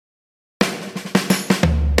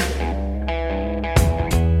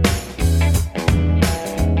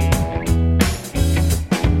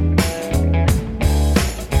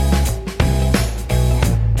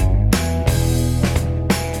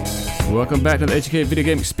welcome back to the Educated Video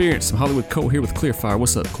Game Experience. I'm Hollywood Cole here with Clearfire.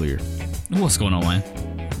 What's up, Clear? What's going on, man?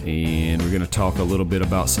 And we're going to talk a little bit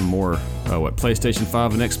about some more PlayStation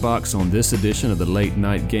 5 and Xbox on this edition of the Late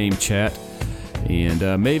Night Game Chat.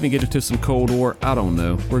 And may even get into some Cold War. I don't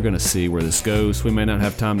know. We're going to see where this goes. We may not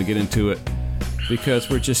have time to get into it because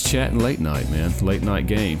we're just chatting late night, man. Late night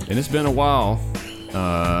game. And it's been a while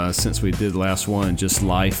since we did the last one. Just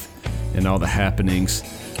life and all the happenings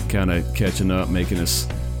kind of catching up, making us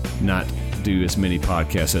not do as many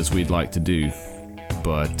podcasts as we'd like to do.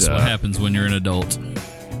 But that's what happens when you're an adult.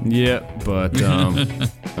 Yeah, but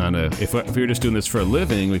I know if we were just doing this for a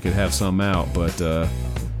living, we could have some out. But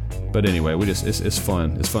anyway, it's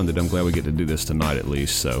fun. It's fun that I'm glad we get to do this tonight at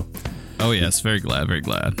least. So. Oh yes, very glad.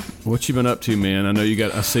 What you been up to, man? I know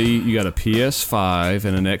I see you got a PS5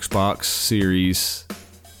 and an Xbox Series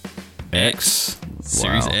X.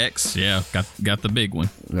 Series X, yeah, got the big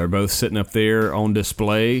one. They're both sitting up there on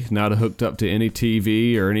display, not hooked up to any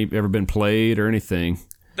TV or ever been played or anything.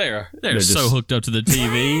 They're so hooked up to the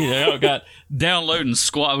TV. They got downloading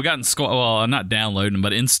not downloading,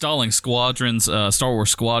 but installing Squadrons, Star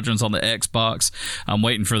Wars Squadrons on the Xbox. I'm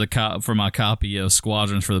waiting for my copy of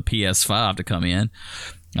Squadrons for the PS5 to come in.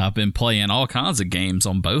 I've been playing all kinds of games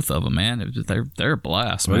on both of them, man. They're a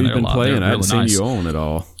blast, man. What have you been playing? I haven't seen nice. you on at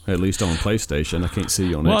all. At least on PlayStation, I can't see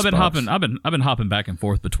you on Xbox. Well, I've been hopping back and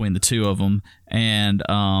forth between the two of them, and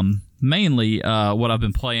mainly what I've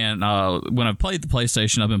been playing when I've played the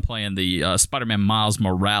PlayStation, I've been playing the Spider-Man Miles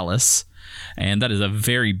Morales, and that is a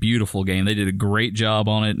very beautiful game. They did a great job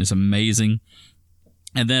on it, and it's amazing.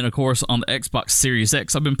 And then, of course, on the Xbox Series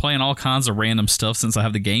X, I've been playing all kinds of random stuff since I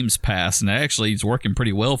have the Games Pass, and actually it's working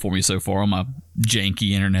pretty well for me so far on my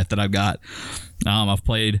janky internet that I've got. I've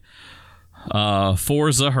played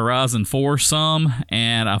Forza Horizon 4 some,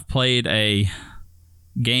 and I've played a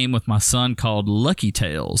game with my son called Lucky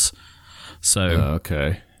Tales. So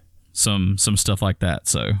okay, some stuff like that.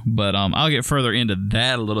 So, but I'll get further into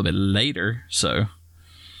that a little bit later. So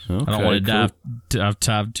okay, I don't want to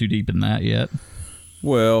dive too deep in that yet.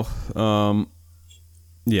 Well,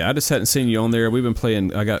 yeah, I just hadn't seen you on there. We've been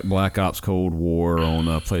playing. I got Black Ops Cold War on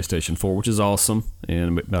PlayStation 4, which is awesome.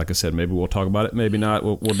 And like I said, maybe we'll talk about it. Maybe not.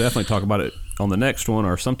 We'll definitely talk about it on the next one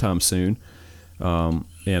or sometime soon. And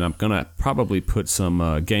I'm gonna probably put some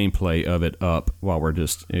gameplay of it up while we're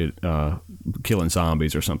just killing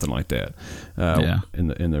zombies or something like that. Yeah.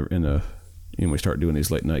 We start doing these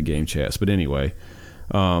late night game chats. But anyway.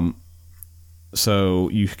 So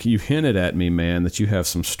you hinted at me, man, that you have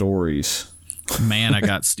some stories. Man, I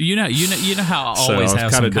got you know how I always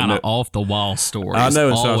have some kind of off the wall stories. I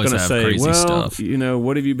know, so I was going to say, stuff.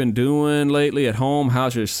 What have you been doing lately at home?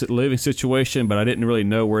 How's your living situation? But I didn't really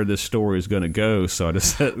know where this story is going to go, so I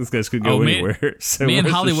just said this could go anywhere. So me and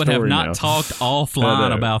Hollywood have not talked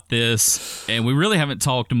offline about this, and we really haven't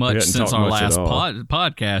talked much since our last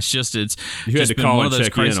podcast. You had to call and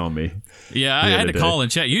check in on me. Yeah, I had to call and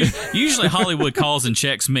check. Usually Hollywood calls and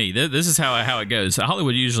checks me. This is how it goes.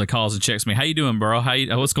 Hollywood usually calls and checks me. How you doing, bro?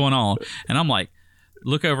 What's going on? And I'm like,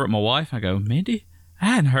 look over at my wife. I go, Mindy, I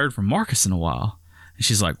hadn't heard from Marcus in a while. And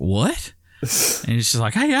she's like, what? And she's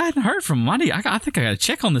like, hey, I hadn't heard from him. I think I got to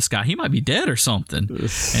check on this guy. He might be dead or something. And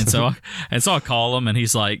so I call him, and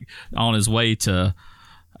he's like on his way to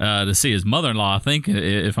see his mother-in-law, I think,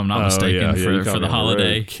 if I'm not mistaken, for the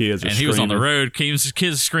holiday. And he was on the road. Kids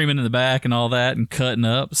screaming in the back and all that and cutting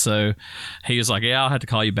up. So he was like, yeah, I'll have to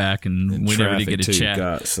call you back. And we never did get a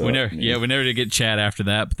chat. We never did get a chat after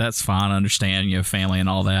that, but that's fine. I understand, family and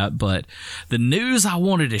all that. But the news I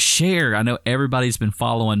wanted to share, I know everybody's been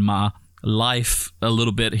following my life a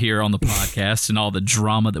little bit here on the podcast and all the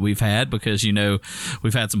drama that we've had because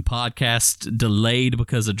we've had some podcasts delayed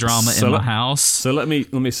because of drama in my house. So let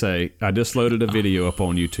me say, I just loaded a video up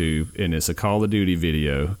on YouTube, and it's a Call of Duty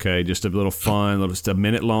video. Okay, just a little fun, just a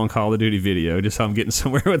minute long Call of Duty video. Just how I'm getting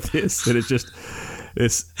somewhere with this, and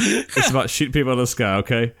it's about shooting people out of the sky.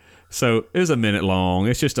 Okay, so it was a minute long.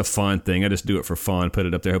 It's just a fun thing. I just do it for fun. Put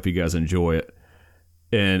it up there. Hope you guys enjoy it.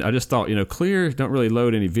 And I just thought, Clear don't really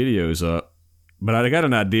load any videos up, but I got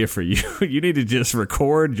an idea for you. You need to just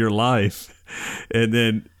record your life. And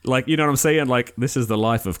then, you know what I'm saying? This is the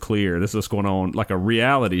life of Clear. This is what's going on, like a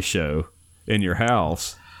reality show in your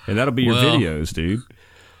house. And that'll be your videos, dude.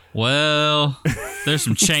 Well, there's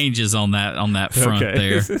some changes on that front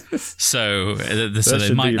there. So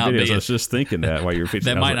they might not be. I was just thinking that while you were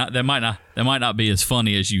pitching. That might not be as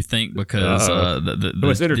funny as you think because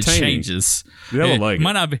the changes. It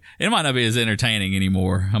might not be as entertaining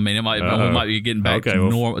anymore. I mean, we might be getting back to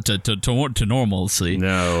normalcy.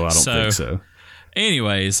 No, I don't think so.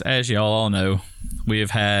 Anyways, as y'all all know, we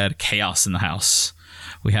have had chaos in the house.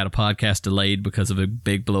 we had a podcast delayed because of a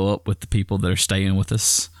big blow up with the people that are staying with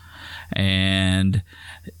us, and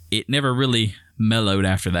it never really mellowed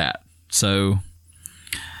after that. So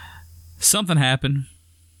something happened.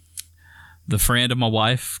 The friend of my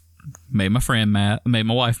wife made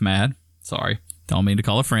my wife mad. Sorry. Don't mean to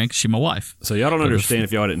call her friend because she's my wife. So y'all don't understand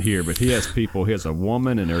if y'all didn't hear, but he has a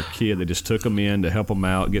woman and her kid that just took him in to help him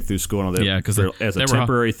out, get through school and all that. Yeah, because as a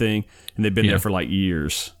temporary thing, and they've been there for like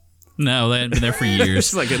years. No, they hadn't been there for years.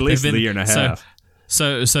 It's like at least a year and a half.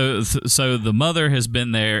 So the mother has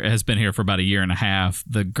been here for about a year and a half.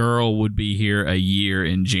 The girl would be here a year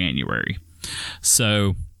in January.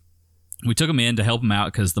 So we took them in to help them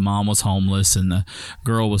out because the mom was homeless and the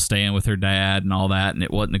girl was staying with her dad and all that, and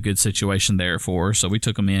it wasn't a good situation there for her. So we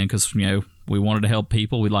took them in because, we wanted to help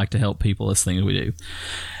people. We like to help people. That's the thing we do.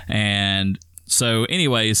 And so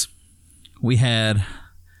anyways, we had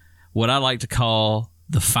what I like to call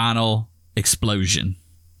the final explosion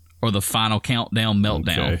or the final countdown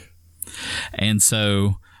meltdown. Okay. And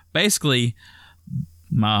so basically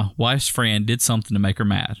my wife's friend did something to make her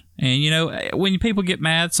mad. And, when people get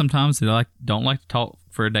mad, sometimes they don't like to talk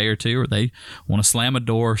for a day or two, or they want to slam a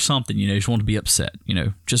door or something, just want to be upset,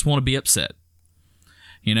 just want to be upset,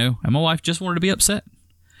 and my wife just wanted to be upset.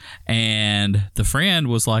 And the friend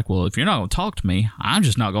was like, well, if you're not going to talk to me, I'm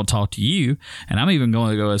just not going to talk to you. And I'm even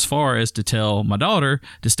going to go as far as to tell my daughter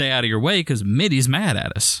to stay out of your way because Mitty's mad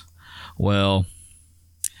at us. Well,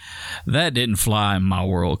 that didn't fly in my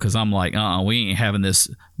world because I'm like, we ain't having this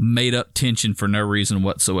made up tension for no reason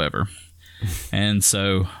whatsoever. And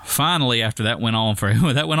so finally, after that went on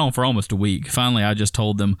for almost a week. Finally, I just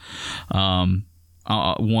told them,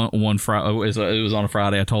 one Friday, it was on a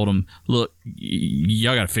Friday. I told them, look,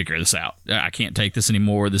 y'all got to figure this out. I can't take this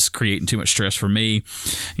anymore. This is creating too much stress for me.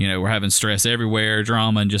 We're having stress everywhere,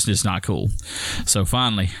 drama, and just it's not cool. So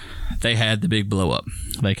finally, they had the big blow up.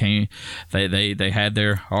 They came, they had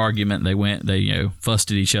their argument. They went, fussed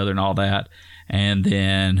at each other and all that. And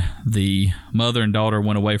then the mother and daughter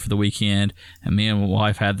went away for the weekend, and me and my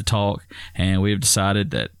wife had the talk, and we've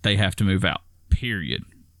decided that they have to move out. Period.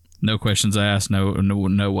 No questions asked. No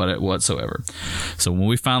whatsoever. So when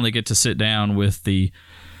we finally get to sit down with the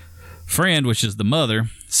friend, which is the mother,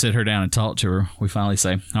 sit her down and talk to her, we finally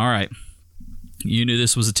say, all right, you knew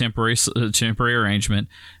this was a temporary arrangement,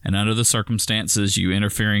 and under the circumstances, you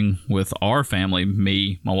interfering with our family,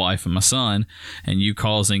 me, my wife, and my son, and you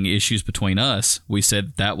causing issues between us. We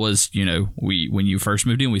said that was, when you first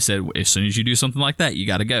moved in, we said as soon as you do something like that, you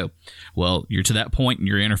got to go. Well, you're to that point, and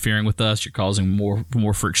you're interfering with us. You're causing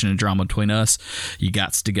more friction and drama between us. You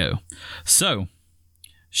got to go. So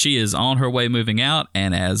she is on her way moving out,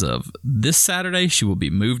 and as of this Saturday, she will be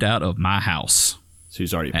moved out of my house.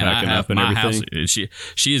 She's already packing up and everything. House,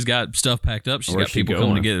 she has got stuff packed up. She's got people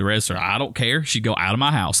coming to get the rest. I don't care. She'd go out of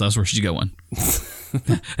my house. That's where she's going.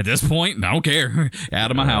 At this point, I don't care. Out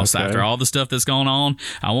of my house. Okay. After all the stuff that's going on,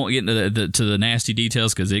 I won't get into the nasty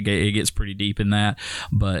details because it gets pretty deep in that.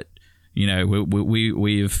 But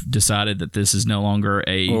we've decided that this is no longer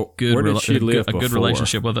a good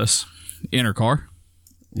relationship with us. In her car.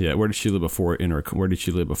 Yeah, where did she live before in her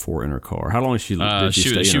car? How long did she stay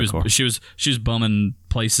in her car? She was bumming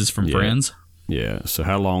places from friends. Yeah. So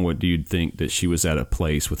how long do you think that she was at a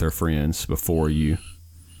place with her friends before you?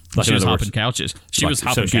 She was hopping couches. She was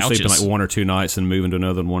sleeping like 1 or 2 nights and moving to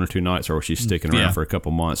another 1 or 2 nights, or was she sticking around for a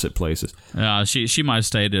couple months at places? She might have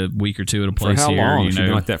stayed a week or two at a place. For how long? She's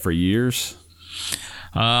been like that for years.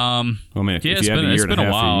 If you had a year and a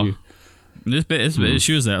half for you.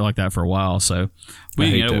 She was like that for a while, so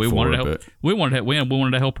we wanted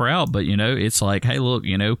to help her out, but it's like, hey, look,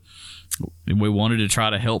 we wanted to try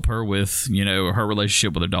to help her with her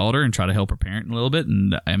relationship with her daughter and try to help her parent a little bit.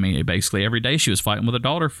 And I mean, basically every day she was fighting with her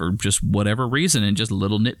daughter for just whatever reason and just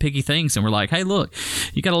little nitpicky things. And we're like, hey, look,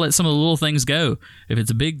 you got to let some of the little things go. If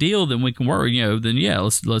it's a big deal, then we can worry. Then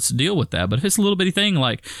let's deal with that. But if it's a little bitty thing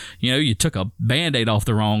like you took a Band-Aid off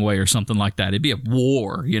the wrong way or something like that, it'd be a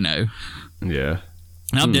war. Yeah.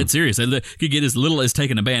 I'm dead serious. It could get as little as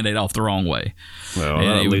taking a Band-Aid off the wrong way. Well,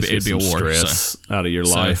 at least it'd be a war. Stress out of your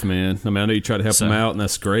life, man. I mean, I know you try to help them out, and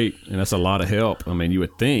that's great, and that's a lot of help. I mean, you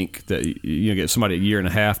would think that you get somebody a year and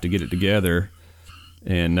a half to get it together,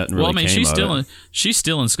 and nothing really came she's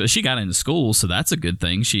still in school. She got into school, so that's a good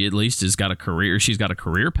thing. She at least has got a career. She's got a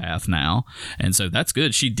career path now, and so that's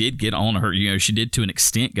good. She did get on her, she did to an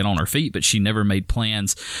extent get on her feet, but she never made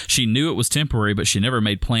plans. She knew it was temporary, but she never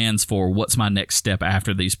made plans for what's my next step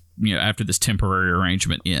after these after this temporary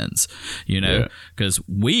arrangement ends, because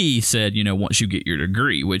we said, once you get your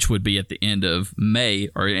degree, which would be at the end of May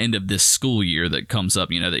or end of this school year that comes up,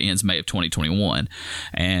 that ends May of 2021.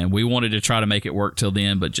 And we wanted to try to make it work till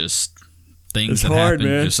then, but just things that happened,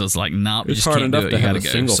 man. Just was like, nah, it's just hard can't enough do it. to You have gotta a go.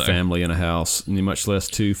 single family in a house, much less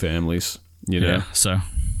two families, Yeah, so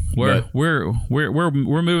we're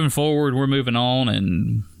moving forward, we're moving on,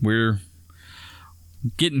 and we're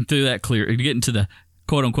getting to the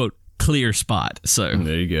quote unquote clear spot. So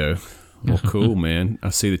there you go. Well, cool, man. I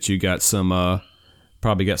see that you got some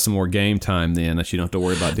probably got some more game time then, that you don't have to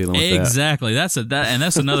worry about dealing with exactly. That's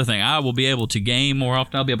another thing. I will be able to game more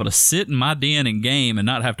often. I'll be able to sit in my den and game and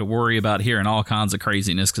not have to worry about hearing all kinds of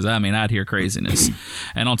craziness, because I'd hear craziness.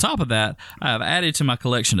 And on top of that, I have added to my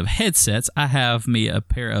collection of headsets, I have me a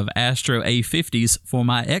pair of Astro A50s for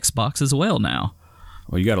my Xbox as well now.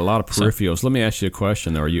 Well, you got a lot of peripherals. So, let me ask you a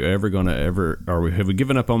question, though. Are you ever going to have we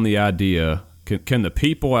given up on the idea, can the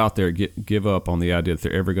people out there give up on the idea that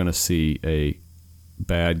they're ever going to see a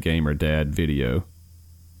bad gamer dad video?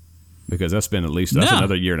 Because that's been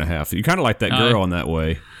another year and a half. You're kind of like that girl in that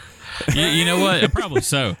way. You know what? Probably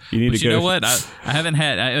so. You know what? I haven't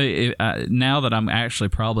had now that I'm actually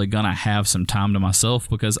probably gonna have some time to myself,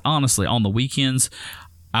 because honestly, on the weekends,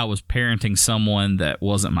 I was parenting someone that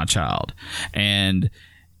wasn't my child, and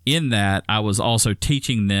in that, I was also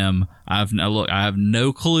teaching them. I have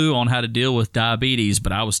no clue on how to deal with diabetes,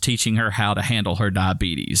 but I was teaching her how to handle her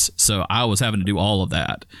diabetes. So I was having to do all of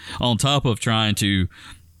that on top of trying to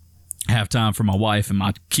have time for my wife and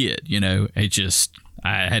my kid.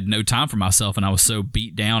 I had no time for myself, and I was so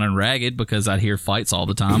beat down and ragged because I'd hear fights all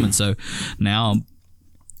the time. And so now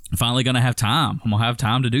I'm finally going to have time. I'm going to have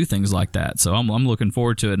time to do things like that. So I'm looking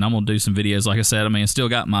forward to it, and I'm going to do some videos. Like I said, I still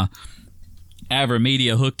got my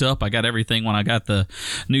AverMedia hooked up. I got everything. When I got the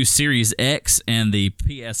new Series X and the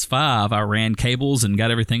PS5, I ran cables and got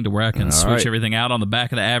everything to where I can switch everything out on the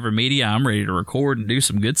back of the AverMedia. I'm ready to record and do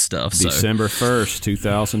some good stuff. December 1st,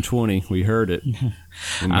 2020. We heard it.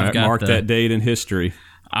 We mark that date in history.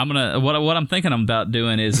 I'm gonna what I'm thinking about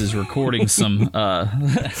doing is recording some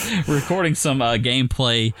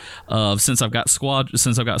gameplay of since I've got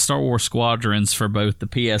Star Wars Squadrons for both the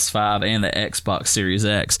PS5 and the Xbox Series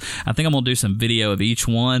X. I think I'm gonna do some video of each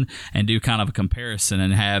one and do kind of a comparison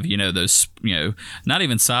and have those not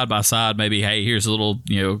even side by side. Maybe hey, here's a little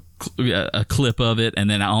a clip of it, and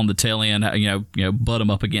then on the tail end, butt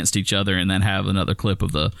them up against each other, and then have another clip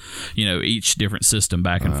of the, each different system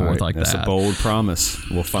back and forth like that. That's a bold promise.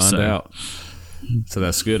 We'll find out. So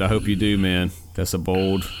that's good. I hope you do, man. That's a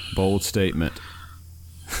bold statement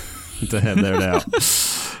to have that out.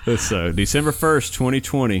 So December 1st,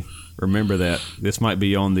 2020. Remember that. This might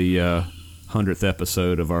be on the 100th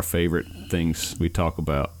episode of our favorite things we talk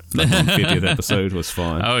about. Like on the 50th episode was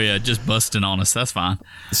fun. Oh yeah, just busting on us. That's fine.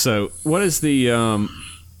 So what is the well,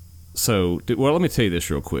 let me tell you this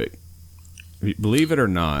real quick. Believe it or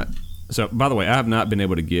not. So by the way, I have not been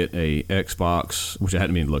able to get a Xbox, which I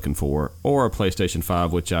hadn't been looking for, or a PlayStation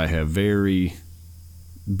 5, which I have barely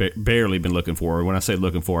been looking for. When I say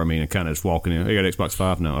looking for, I mean kind of just walking in. Hey, you got Xbox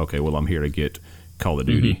 5? No. Okay, well I'm here to get Call of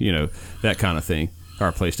Duty, that kind of thing,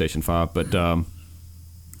 or PlayStation 5. But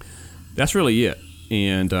that's really it.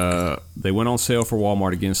 And they went on sale for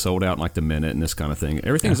Walmart again, sold out in like the minute, and this kind of thing.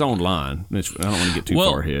 Everything's online. I don't want to get too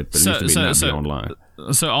far ahead, but it used to be online.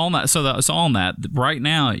 So on that, right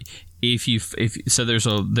now,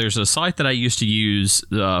 there's a site that I used to use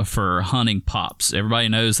for hunting pops. Everybody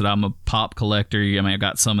knows that I'm a pop collector. I've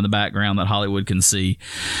got some in the background that Hollywood can see,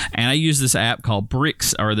 and I use this app called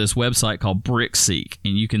this website called BrickSeek,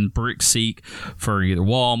 and you can BrickSeek for either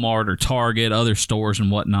Walmart or Target, other stores and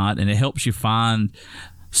whatnot, and it helps you find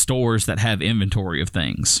stores that have inventory of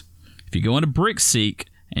things. If you go into BrickSeek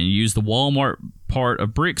and use the Walmart part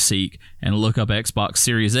of BrickSeek and look up Xbox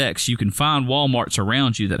Series X, you can find Walmarts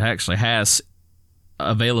around you that actually has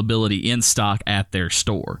availability in stock at their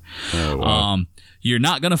store. Oh, wow. You're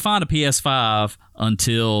not going to find a PS5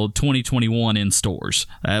 until 2021 in stores.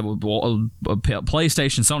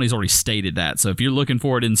 PlayStation, Sony's already stated that. So if you're looking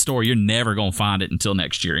for it in store, you're never going to find it until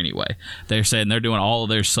next year anyway. They're saying they're doing all of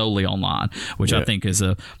theirs solely online, which I think is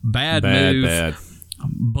a bad move.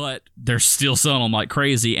 But they're still selling them like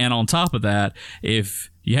crazy. And on top of that, if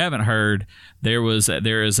you haven't heard, there is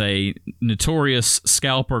a notorious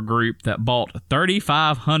scalper group that bought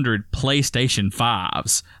 3,500 PlayStation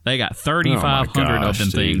 5s. They got 3,500 of them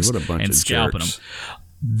things and scalping them.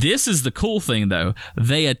 This is the cool thing, though.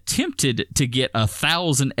 They attempted to get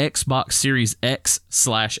 1,000 Xbox Series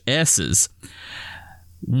X/S's.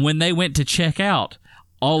 When they went to check out,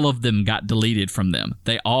 all of them got deleted from them.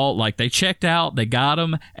 They all, like, they checked out, they got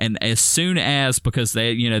them, and as soon as, because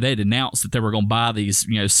they, you know, they had announced that they were going to buy these,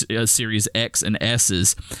 you know, Series X and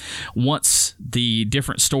S's, once the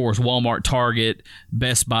different stores, Walmart, Target,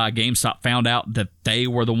 Best Buy, GameStop, found out that they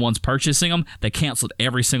were the ones purchasing them, they canceled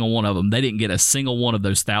every single one of them. They didn't get a single one of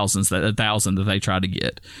those thousand that they tried to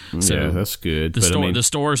get. So yeah, that's good. The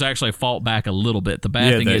stores actually fought back a little bit. The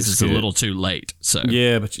bad thing is it's a little too late. So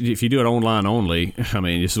yeah, but if you do it online only, I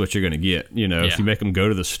mean, this is what you're going to get. You know, if you make them go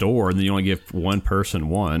to the store and then you only give one person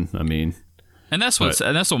one, I mean. And that's what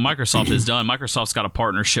Microsoft has done. Microsoft's got a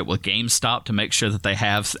partnership with GameStop to make sure that they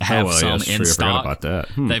have some in stock. I forgot about that.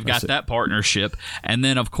 They've got that partnership, and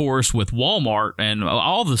then of course with Walmart and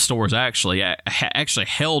all the stores actually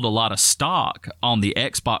held a lot of stock on the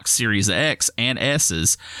Xbox Series X and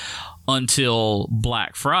S's until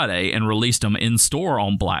Black Friday and released them in store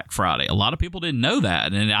on Black Friday. A lot of people didn't know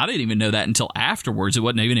that, and I didn't even know that until afterwards. It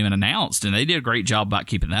wasn't even announced, and they did a great job about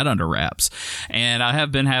keeping that under wraps. And I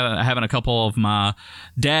have been having a couple of my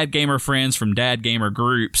dad gamer friends from dad gamer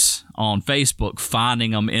groups on Facebook finding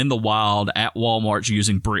them in the wild at Walmart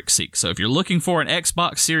using BrickSeek. So if you're looking for an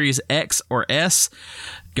Xbox Series X or S,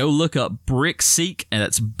 go look up BrickSeek, and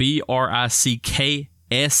that's BrickSeek.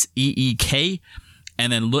 And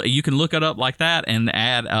then you can look it up like that and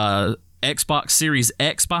add Xbox Series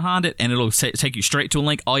X behind it, and it'll take you straight to a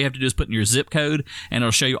link. All you have to do is put in your zip code, and it'll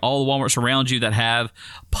show you all the Walmarts around you that have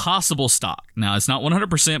possible stock. Now, it's not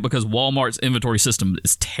 100% because Walmart's inventory system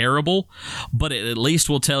is terrible, but it at least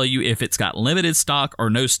will tell you if it's got limited stock or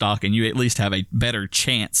no stock, and you at least have a better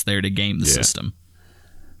chance there to game the system.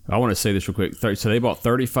 I want to say this real quick. So they bought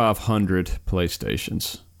 3,500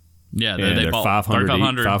 PlayStations. Yeah, they bought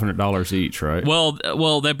 $500 each, right?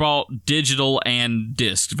 Well, they bought digital and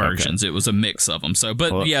disc versions. Okay. It was a mix of them. So,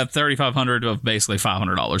 but yeah, 3,500 of basically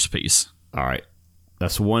 $500 a piece. All right,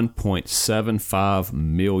 that's $1.75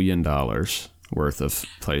 million worth of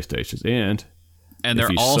PlayStations, and they're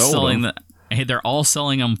all selling them, they're all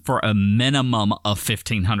selling them for a minimum of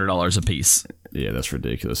 $1,500 a piece. Yeah, that's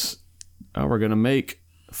ridiculous. Oh, we're gonna make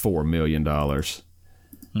 $4 million.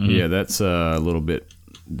 Mm-hmm. Yeah, that's a little bit.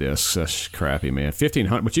 That's crappy, man.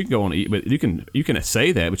 $1,500, but you can go on. But you can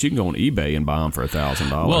say that, but you can go on eBay and buy them for $1,000.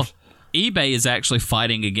 Well, eBay is actually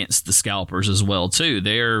fighting against the scalpers as well too.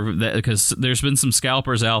 Because there's been some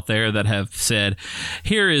scalpers out there that have said,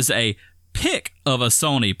 here is a pick of a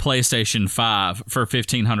Sony PlayStation 5 for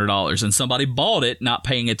 $1,500, and somebody bought it, not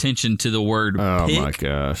paying attention to the word pick. Oh my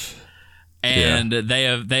gosh. And they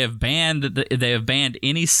have banned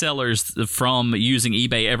any sellers from using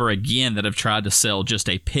eBay ever again that have tried to sell just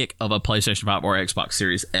a pick of a PlayStation 5 or Xbox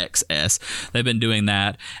Series XS. They've been doing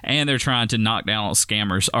that, and they're trying to knock down on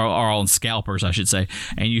scammers or on scalpers, I should say.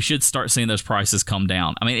 And you should start seeing those prices come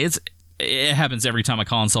down. I mean, it happens every time a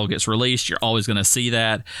console gets released. You're always going to see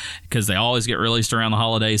that because they always get released around the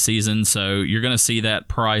holiday season. So you're going to see that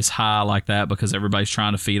price high like that because everybody's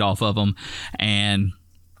trying to feed off of them. And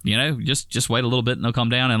you know, just wait a little bit and they'll come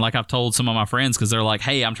down. And like I've told some of my friends, because they're like,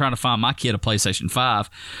 hey, I'm trying to find my kid a PlayStation 5.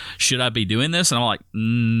 Should I be doing this? And I'm like,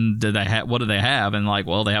 what do they have? And like,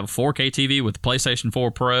 well, they have a 4K TV with the PlayStation 4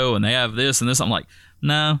 Pro, and they have this and this. I'm like,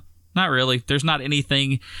 no, not really. There's not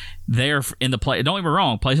anything there in the play. Don't get me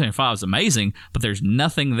wrong, PlayStation 5 is amazing, but there's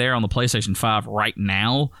nothing there on the PlayStation 5 right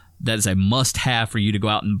now that is a must-have for you to go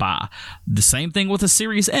out and buy. The same thing with the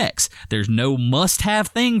Series X. There's no must-have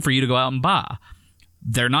thing for you to go out and buy.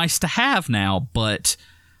 They're nice to have now, but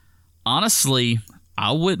honestly,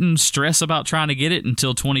 I wouldn't stress about trying to get it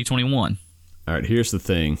until 2021. All right, here's the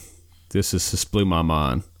thing. This just blew my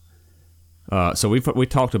mind. So we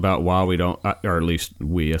talked about why we don't, or at least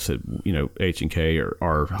I said, you know, H&K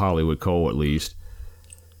or Hollywood Cole at least,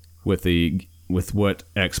 with what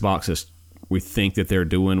Xbox is, we think that they're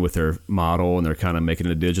doing with their model, and they're kind of making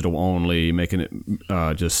it digital only, making it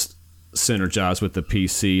just synergize with the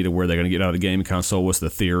PC to where they're going to get out of the gaming console was the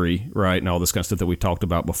theory, right? And all this kind of stuff that we talked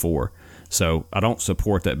about before. So I don't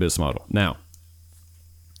support that business model. Now,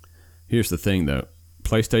 here's the thing though.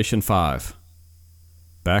 PlayStation 5,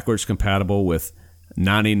 backwards compatible with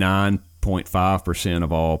 99.5%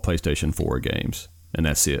 of all PlayStation 4 games. And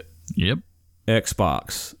that's it. Yep.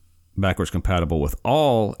 Xbox, backwards compatible with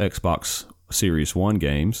all Xbox Series 1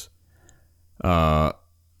 games.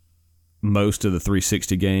 Most of the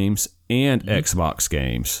 360 games and Xbox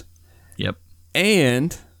games. Yep.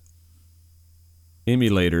 And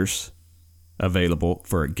emulators available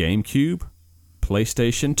for GameCube,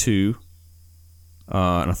 PlayStation 2,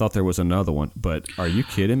 and I thought there was another one, but are you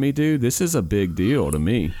kidding me, dude? This is a big deal to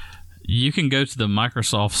me. You can go to the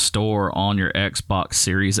Microsoft Store on your Xbox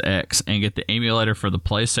Series X and get the emulator for the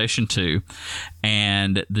PlayStation 2.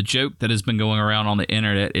 And the joke that has been going around on the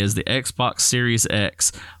internet is the Xbox Series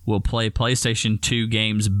X will play PlayStation 2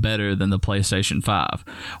 games better than the PlayStation 5.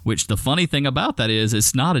 Which the funny thing about that is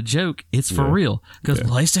it's not a joke, it's for real. Because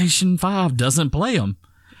PlayStation 5 doesn't play them.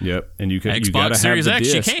 Yep, and you Xbox Series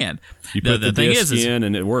X, you can. You put the thing disc in,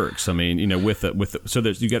 and it works. I mean, so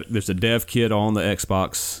there's a dev kit on the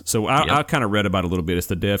Xbox. So I kind of read about it a little bit. It's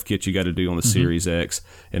the dev kit you got to do on the Series X,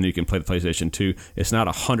 and then you can play the PlayStation 2. It's not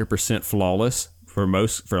 100% flawless for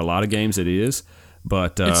a lot of games. It is,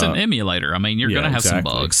 but it's an emulator. I mean, you're gonna have some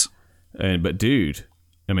bugs. But dude,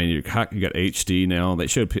 I mean, you got HD now. They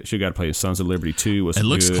should got to play Sons of Liberty 2. It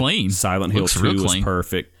looks clean. Silent Hill 2 was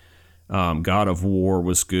perfect. God of War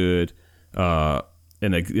was good, and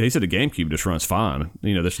they said the GameCube just runs fine.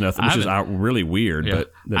 There's nothing, which is really weird. Yeah.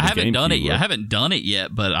 But I haven't done it yet. I haven't done it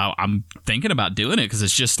yet, but I'm thinking about doing it because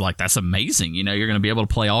it's just like that's amazing. You're going to be able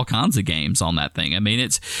to play all kinds of games on that thing. I mean,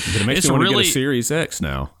 it makes me want to get a Series X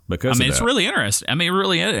now because it's really interesting. I mean,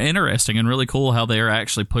 really interesting and really cool how they're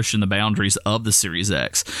actually pushing the boundaries of the Series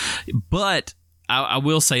X, but. I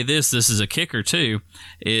will say this is a kicker too,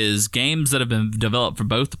 is games that have been developed for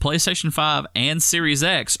both the PlayStation 5 and Series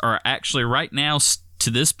X are actually right now to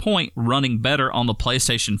this point running better on the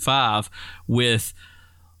PlayStation 5 with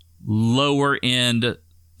lower end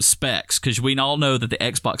specs, because we all know that the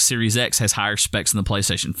Xbox Series X has higher specs than the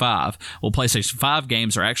PlayStation 5. Well, PlayStation 5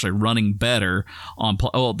 games are actually running better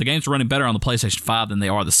the games are running better on the PlayStation 5 than they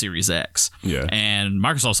are the Series X. Yeah. And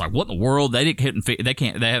Microsoft's like, what in the world? They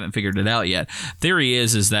haven't figured it out yet. Theory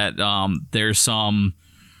is that there's some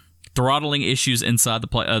throttling issues inside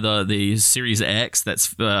the Series X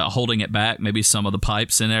that's holding it back. Maybe some of the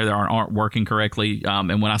pipes in there that aren't working correctly.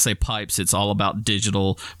 And when I say pipes, it's all about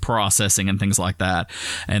digital processing and things like that.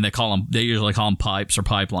 And they usually call them pipes or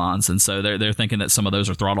pipelines. And so they're thinking that some of those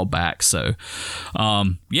are throttled back. So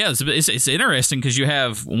it's interesting because you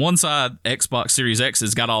have one side, Xbox Series X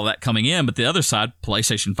has got all that coming in, but the other side,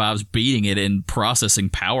 PlayStation 5's beating it in processing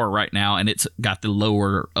power right now, and it's got the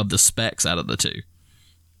lower of the specs out of the two.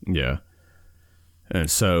 Yeah. And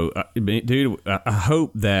so, dude, I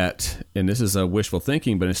hope that, and this is a wishful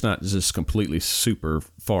thinking, but it's not just completely super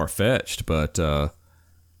far-fetched, but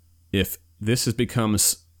if this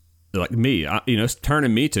becomes, like me, it's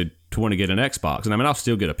turning me to want to get an Xbox. And I mean, I'll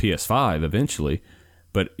still get a PS5 eventually,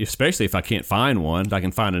 but especially if I can't find one, I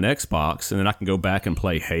can find an Xbox, and then I can go back and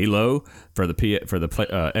play Halo for the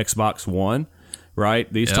Xbox One,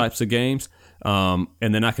 right? These types of games. And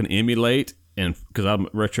then I can emulate, and because I'm a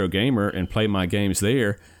retro gamer and play my games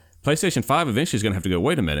there. PlayStation 5 eventually is going to have to go,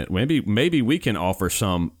 wait a minute, maybe we can offer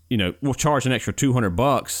some, we'll charge an extra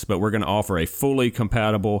 $200, but we're going to offer a fully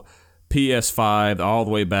compatible PS5 all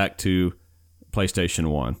the way back to PlayStation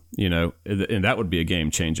 1, and that would be a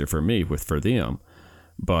game changer for me for them.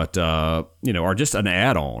 But, or just an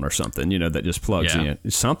add-on or something, that just plugs in.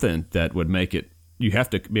 It's something that would make it, you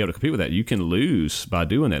have to be able to compete with that. You can lose by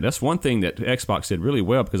doing that. That's one thing that Xbox did really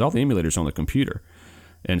well, because all the emulators on the computer.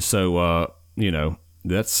 And so,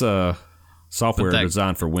 that's software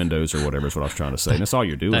designed for Windows or whatever is what I was trying to say. And that's all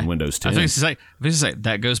you're doing, Windows 10. I was going to say,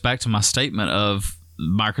 that goes back to my statement of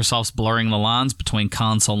Microsoft's blurring the lines between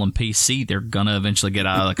console and PC. They're going to eventually get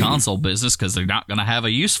out of the console business because they're not going to have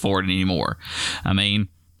a use for it anymore. I mean,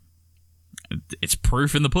 it's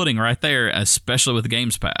proof in the pudding right there, especially with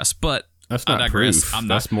Games Pass. But that's not proof.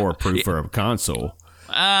 That's more proof for a console.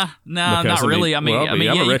 No, not really. I'm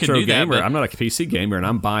a retro gamer. I'm not a PC gamer, and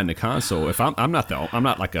I'm buying the console. If I'm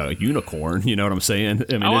not like a unicorn. You know what I'm saying?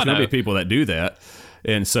 I mean, there's gonna be people that do that,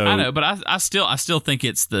 and so I know. But I still think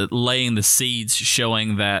it's the laying the seeds,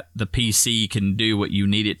 showing that the PC can do what you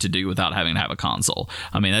need it to do without having to have a console.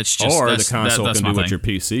 I mean, that's just the console can do what your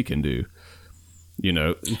PC can do.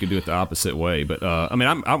 You can do it the opposite way. But I mean,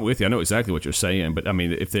 I'm with you. I know exactly what you're saying. But I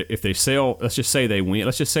mean, if they sell, let's just say they win.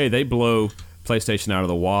 Let's just say they blow PlayStation out of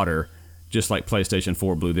the water, just like PlayStation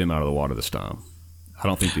 4 blew them out of the water this time. I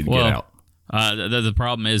don't think they'd get out. The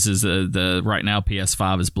problem is the right now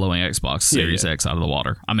PS5 is blowing Xbox Series X out of the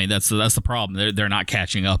water. I mean, that's the problem. They're not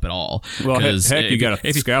catching up at all. Well, heck, you got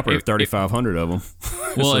a scalper of 3,500 of them.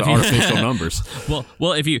 Well, artificial numbers.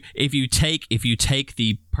 Well, if you take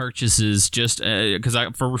the purchases, just because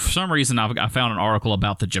for some reason I found an article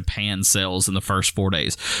about the Japan sales in the first 4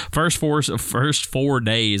 days. First 4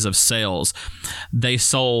 days of sales, they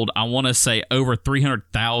sold, I want to say, over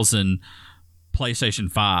 300,000 PlayStation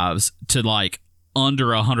 5s to like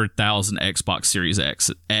under 100,000 Xbox Series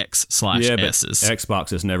X/S's. Xbox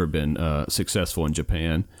has never been successful in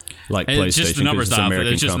Japan like PlayStation. It's just the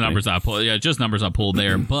numbers I pulled. Yeah, just numbers I pulled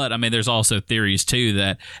there. But I mean, there's also theories too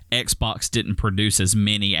that Xbox didn't produce as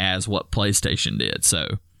many as what PlayStation did.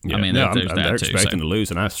 So yeah, I mean, they're too, expecting to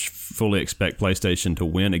lose, and I fully expect PlayStation to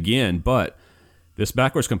win again. But this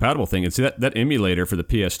backwards compatible thing, and see that emulator for the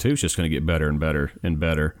PS2 is just going to get better and better and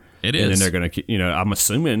better. It is. And then they're going to, I'm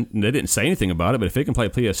assuming they didn't say anything about it, but if it can play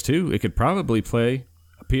PS2, it could probably play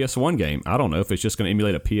a PS1 game. I don't know if it's just going to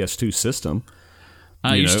emulate a PS2 system.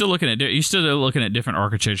 You're still looking at different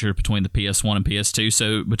architecture between the PS1 and PS2.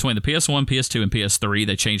 So between the PS1, PS2, and PS3,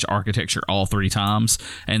 they changed architecture all 3 times,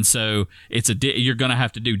 and so you're going to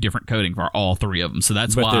have to do different coding for all 3 of them. So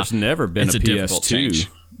that's why. But there's never been a PS2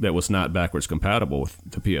 that was not backwards compatible with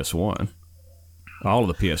the PS1. All of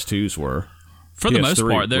the PS2s were. For the most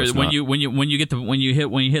part, when you hit the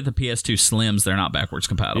PS2 Slims, they're not backwards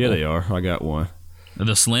compatible. Yeah, they are. I got one.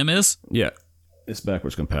 The Slim is? Yeah, it's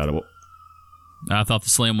backwards compatible. I thought the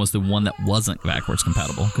Slim was the one that wasn't backwards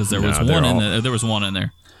compatible because there was one in there. There was one in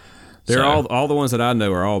there. They're all the ones that I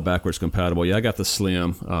know are all backwards compatible. Yeah, I got the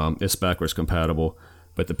Slim. It's backwards compatible,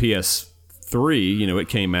 but the PS3, it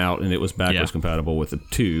came out and it was backwards compatible with the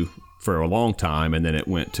 2 for a long time, and then it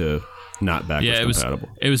went to not backwards compatible.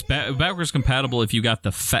 It was backwards compatible if you got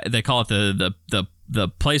they call it the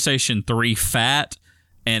PlayStation 3 FAT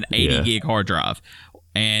and 80 gig hard drive,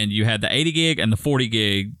 and you had the 80 gig and the 40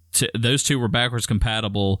 gig. Those 2 were backwards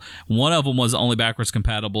compatible. One of them was only backwards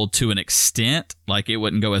compatible to an extent, like it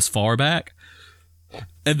wouldn't go as far back.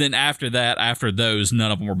 And then after those,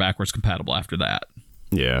 none of them were backwards compatible after that.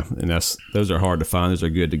 Yeah, and those are hard to find. Those are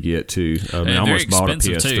good to get too. I almost bought a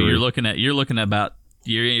PS3. Too. You're looking at about.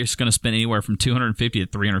 You're just going to spend anywhere from $250 to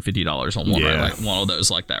 $350 on one of those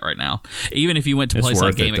like that right now. Even if you went to a place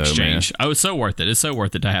like Game Exchange, it's so worth it. It's so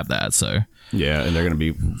worth it to have that. So yeah, and they're going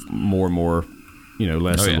to be more and more,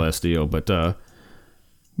 less and less deal. But I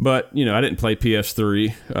didn't play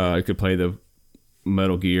PS3. I could play the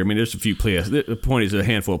Metal Gear. I mean, there's a few the point is a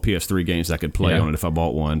handful of PS3 games I could play on it if I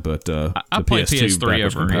bought one. But I played PS3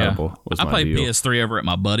 over. I played deal. PS3 over at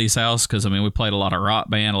my buddy's house because we played a lot of Rock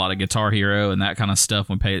Band, a lot of Guitar Hero, and that kind of stuff.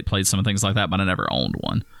 We played some things like that, but I never owned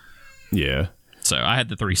one. Yeah. So I had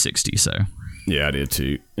the 360. So yeah, I did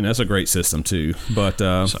too, and that's a great system too. But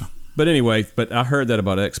anyway, I heard that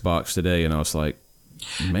about Xbox today, and I was like,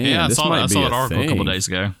 man, I saw that article thing. a couple days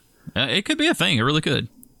ago. It could be a thing. It really could.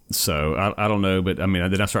 So I don't know, but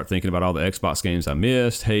then I start thinking about all the Xbox games I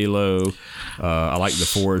missed. Halo, I like the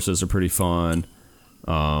Forzas; are pretty fun.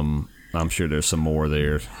 I'm sure there's some more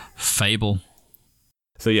there. Fable.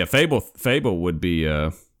 So yeah, Fable would be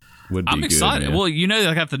I'm excited. Good, well,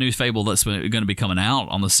 I got the new Fable that's going to be coming out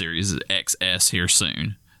on the Series XS here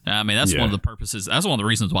soon. That's one of the purposes. That's one of the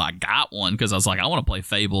reasons why I got one, because I was like, I want to play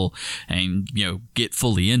Fable and get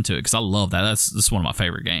fully into it because I love that. That's one of my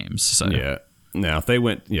favorite games. So yeah. Now, if they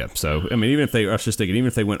went, so even if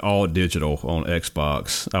they went all digital on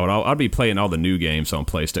Xbox, I'd be playing all the new games on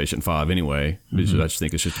PlayStation 5 anyway. Because I just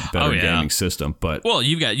think it's just a better gaming system. But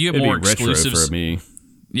you have more exclusives for me.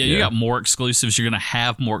 Yeah, you got more exclusives. You're going to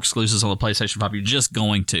have more exclusives on the PlayStation 5. You're just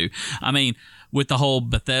going to. With the whole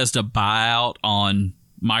Bethesda buyout on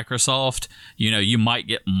Microsoft, you might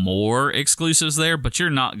get more exclusives there, but you're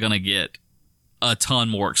not going to get a ton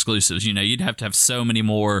more exclusives. You'd have to have so many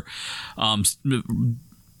more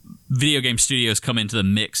video game studios come into the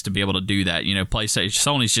mix to be able to do that.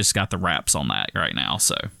 Sony's just got the wraps on that right now.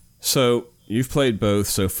 So you've played both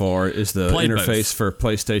so far. Is the interface for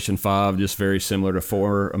PlayStation 5 just very similar to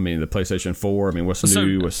 4? The PlayStation 4. What's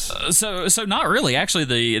new? So not really. Actually,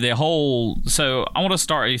 the whole. So I want to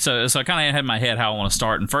start. So I kind of had in my head how I want to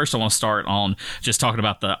start. And first, I want to start on just talking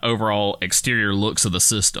about the overall exterior looks of the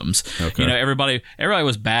systems. Okay. Everybody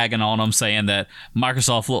was bagging on them, saying that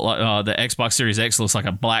Microsoft looked like the Xbox Series X looks like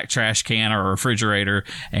a black trash can or a refrigerator,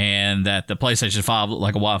 and that the PlayStation 5 looked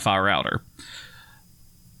like a Wi-Fi router.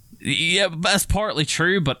 Yeah, that's partly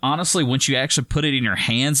true, but honestly, once you actually put it in your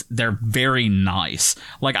hands, they're very nice.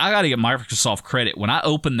 Like, I gotta give Microsoft credit. When I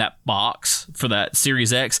opened that box for that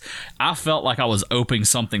Series X, I felt like I was opening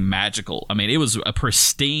something magical. It was a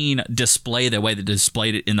pristine display the way they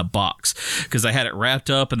displayed it in the box, because they had it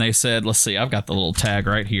wrapped up and they said, let's see, I've got the little tag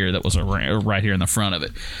right here that was right here in the front of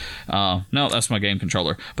it. No, that's my game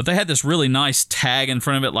controller. But they had this really nice tag in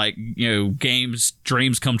front of it, like, games,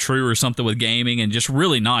 dreams come true or something with gaming, and just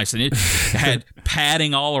really nice. And it had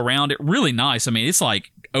padding all around it. Really nice. It's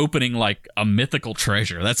like opening like a mythical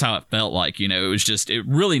treasure. That's how it felt like. You know, it was just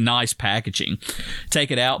really nice packaging.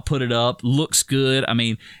 Take it out, put it up, looks good. I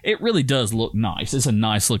mean, it really does look nice. It's a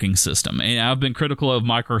nice looking system. And I've been critical of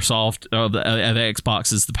Microsoft of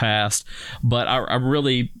Xboxes the past, but I'm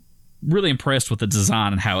really impressed with the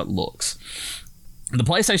design and how it looks. The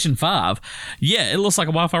PlayStation 5, yeah, it looks like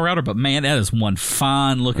a Wi-Fi router, but man, that is one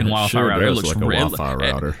fine looking Wi-Fi router. It looks like a Wi-Fi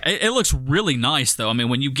router. It looks really nice, though. I mean,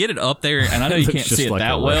 when you get it up there, and I know you can't see it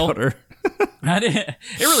that well. It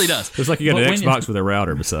really does. It's like you got an Xbox with a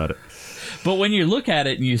router beside it. But when you look at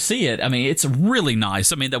it and you see it, I mean, it's really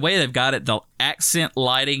nice. I mean, the way they've got it, the accent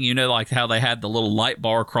lighting, you know, like how they had the little light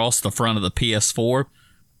bar across the front of the PS4.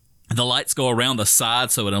 The lights go around the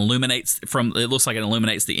side, so it illuminates it looks like it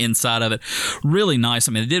illuminates the inside of it. Really nice.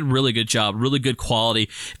 I mean, they did a really good job, really good quality,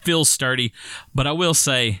 feels sturdy. But I will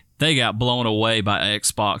say, they got blown away by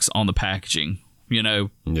Xbox on the packaging. You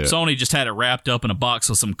know, Sony just had it wrapped up in a box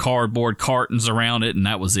with some cardboard cartons around it, and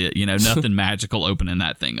that was it. You know, nothing magical opening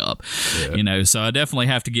that thing up. Yeah. You know, so I definitely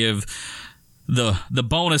have to give the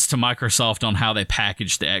bonus to Microsoft on how they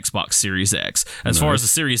package the Xbox Series X. As far as the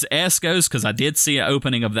Series S goes, because I did see an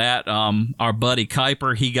opening of that, our buddy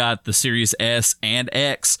Kuiper, he got the Series S and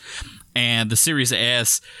X, and the Series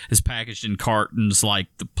S is packaged in cartons like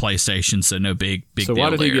the PlayStation, so no big deal there. So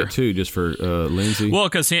why did he get two, just for Lindsay? Well,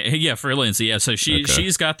 because for Lindsay, yeah. So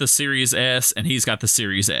she's got the Series S and he's got the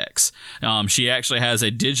Series X. She actually has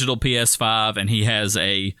a digital PS5 and he has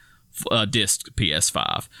a disc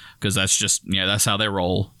PS5, because that's just, you know, that's how they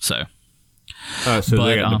roll. So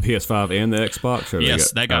they got the PS5 and the Xbox. Or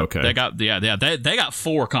yes, they got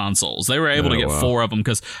 4 consoles. They were able to get 4 of them,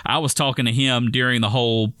 because I was talking to him during the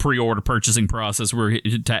whole pre-order purchasing process. We're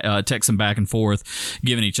texting back and forth,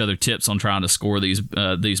 giving each other tips on trying to score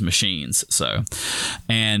these machines. So,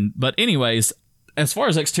 but anyways. As far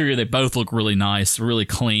as exterior, they both look really nice, really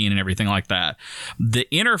clean, and everything like that. The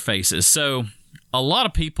interfaces, so a lot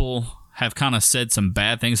of people have kind of said some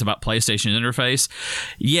bad things about PlayStation interface.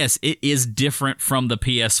 Yes, it is different from the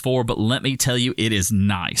PS4, but let me tell you, it is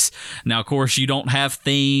nice. Now, of course, you don't have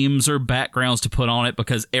themes or backgrounds to put on it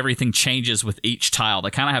because everything changes with each tile.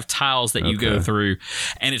 They kind of have tiles that you go through,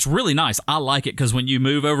 and it's really nice. I like it because when you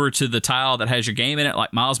move over to the tile that has your game in it,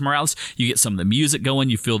 like Miles Morales, you get some of the music going,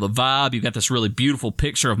 you feel the vibe, you got this really beautiful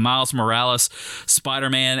picture of Miles Morales,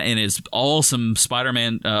 Spider-Man, and his awesome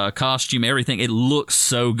Spider-Man costume, everything. It looks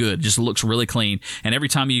so good. It just looks really clean. And every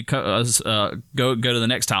time you go to the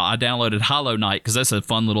next tile, I downloaded Hollow Knight because that's a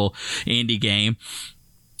fun little indie game,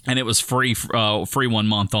 and it was free 1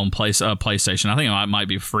 month on PlayStation. I think it might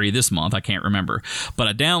be free this month. I can't remember, but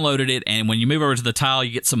I downloaded it, and when you move over to the tile,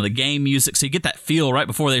 you get some of the game music, so you get that feel right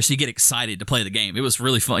before there, so you get excited to play the game. It was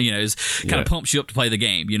really fun. You know, it kind of pumps you up to play the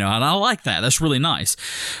game. You know, and I like that. That's really nice.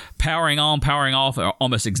 Powering on, powering off are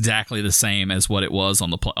almost exactly the same as what it was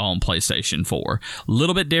on PlayStation 4. A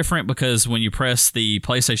little bit different because when you press the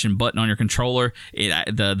PlayStation button on your controller,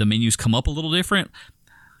 the menus come up a little different.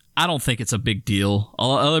 I don't think it's a big deal.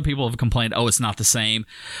 Other people have complained, it's not the same.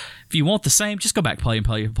 If you want the same, just go back and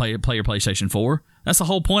play your PlayStation 4. That's the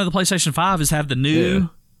whole point of the PlayStation 5, is have the new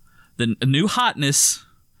hotness,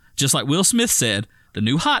 just like Will Smith said, the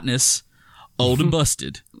new hotness, old and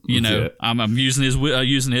busted. You know, I'm using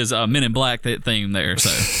his Men in Black theme there.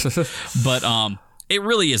 So, but it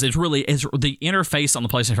really is. The interface on the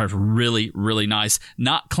PlayStation 5 is really, really nice.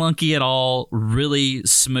 Not clunky at all. Really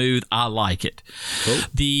smooth. I like it. Cool.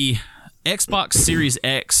 The Xbox Series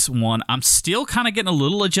X one, I'm still kind of getting a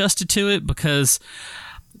little adjusted to it because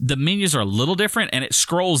the menus are a little different, and it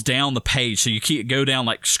scrolls down the page. So you go down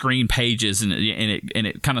like screen pages, and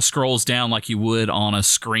it kind of scrolls down like you would on a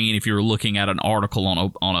screen if you were looking at an article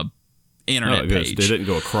on a internet page. They didn't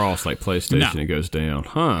go across like PlayStation. No. It goes down.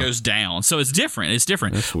 It goes down. So it's different.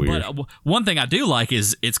 That's weird. But one thing I do like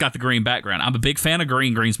is it's got the green background. I'm a big fan of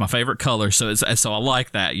green. Green's my favorite color. So I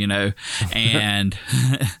like that, you know. And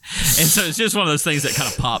and so it's just one of those things that kind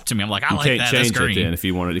of popped to me. I'm like, I like that. That's green. You can't change it then if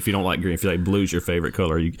you want it. If you don't like green, if you like blue's your favorite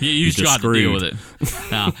color, you just got to deal with it.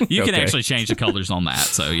 Now, you can actually change the colors on that.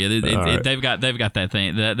 So yeah, they've got that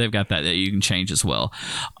thing. They've got that you can change as well.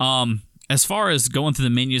 As far as going through the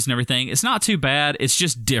menus and everything, it's not too bad. It's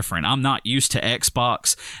just different. I'm not used to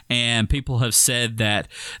Xbox, and people have said that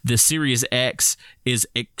the Series X is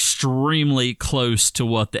extremely close to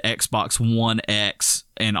what the Xbox One X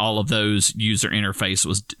and all of those user interface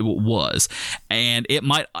was. And it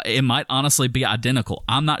might honestly be identical.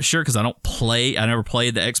 I'm not sure because I never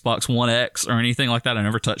played the Xbox One X or anything like that. I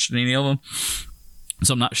never touched any of them,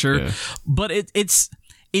 so I'm not sure. Yeah. But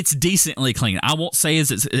it's decently clean. I won't say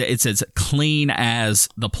it's as clean as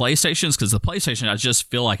the PlayStation's, because the PlayStation, I just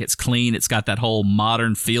feel like it's clean. It's got that whole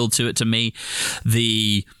modern feel to it to me.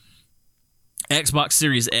 The Xbox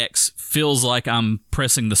Series X feels like I'm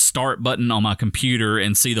pressing the start button on my computer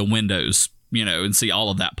and see the windows, and see all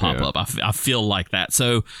of that pop up. I feel like that.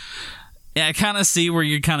 So yeah, I kind of see where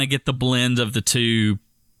you kind of get the blend of the two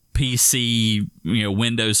PC,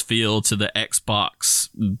 Windows feel to the Xbox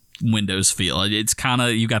Windows feel. It's kind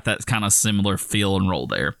of, you got that kind of similar feel and roll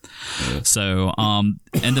there. Yeah. So, and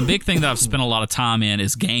the big thing that I've spent a lot of time in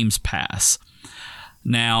is Games Pass.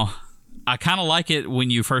 Now, I kind of like it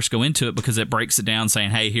when you first go into it because it breaks it down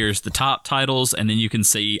saying, hey, here's the top titles, and then you can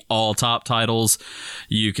see all top titles.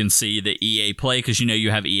 You can see the EA Play because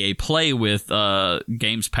you have EA Play with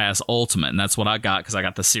Games Pass Ultimate, and that's what I got because I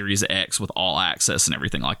got the Series X with all access and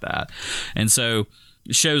everything like that. And so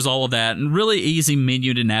it shows all of that, and really easy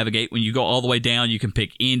menu to navigate. When you go all the way down, you can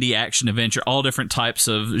pick indie, action, adventure, all different types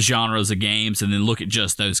of genres of games, and then look at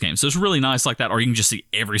just those games. So it's really nice like that, or you can just see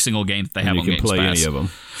every single game that they have on Games Pass. You can play any of them.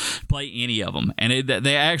 Play any of them, and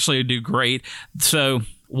they actually do great. So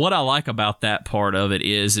what I like about that part of it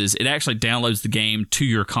is it actually downloads the game to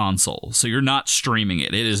your console. So you're not streaming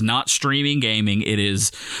it. It is not streaming gaming. It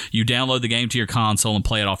is, you download the game to your console and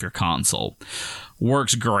play it off your console.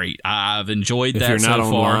 Works great. I've enjoyed that so far. If you're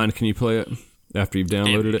not online, can you play it after you've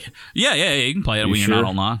downloaded it? Yeah, you can play it when you're not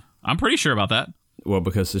online. I'm pretty sure about that. Well,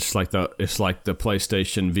 because it's like the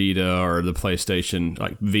PlayStation Vita or the PlayStation,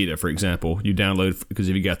 like Vita, for example. You download, because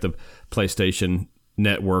if you got the PlayStation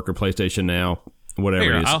Network or PlayStation Now,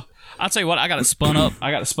 whatever it is. I'll tell you what, I got it spun up.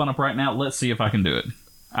 Right now. Let's see if I can do it.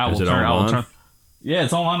 Is it online? Yeah,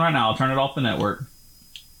 it's online right now. I'll turn it off the network.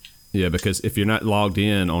 Yeah, because if you're not logged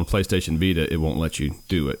in on PlayStation Vita, it won't let you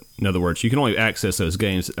do it. In other words, you can only access those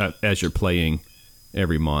games as you're playing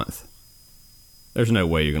every month. There's no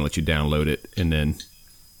way you're going to let you download it and then...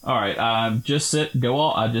 All right, I just did go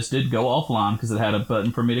offline because it had a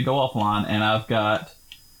button for me to go offline, and I've got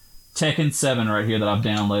Tekken 7 right here that I've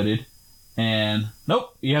downloaded. And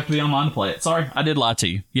nope, you have to be online to play it. Sorry, I did lie to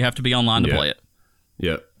you. You have to be online to play it.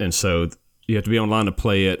 Yeah, and so you have to be online to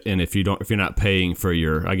play it, and if you're not paying for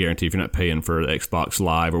I guarantee if you're not paying for Xbox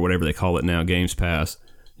Live or whatever they call it now, Games Pass,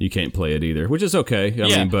 you can't play it either, which is okay. I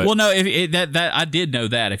mean, but well, no, that I did know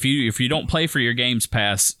that if you don't pay for your Games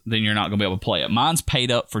Pass, then you're not going to be able to play it. Mine's paid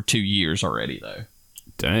up for 2 years already, though.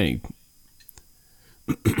 Dang.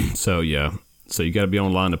 So yeah, so you got to be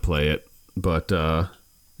online to play it, but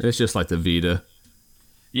it's just like the Vita.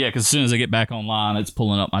 Yeah, because as soon as I get back online, it's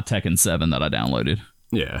pulling up my Tekken 7 that I downloaded.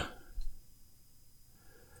 Yeah.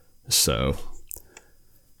 So,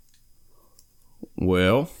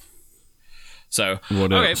 well. So,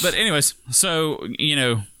 what okay, else? But anyways, so,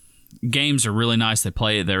 games are really nice. They're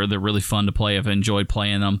really fun to play. I've enjoyed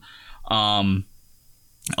playing them.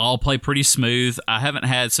 All play pretty smooth. I haven't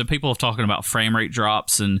had, so people have talking about frame rate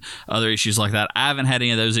drops and other issues like that. I haven't had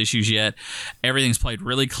any of those issues yet. Everything's played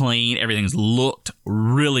really clean. Everything's looked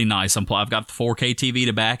really nice. I've got the 4K TV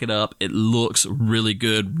to back it up. It looks really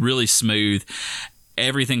good, really smooth.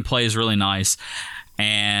 Everything plays really nice.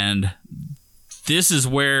 And this is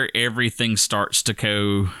where everything starts to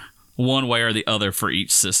go one way or the other for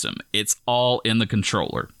each system. It's all in the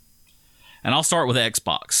controller. And I'll start with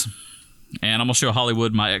Xbox. And I'm going to show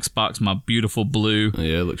Hollywood my Xbox, my beautiful blue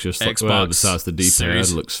Yeah, it looks just like, Xbox well, besides the D-pad,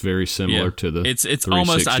 it looks very similar to the It's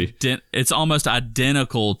 360. It's almost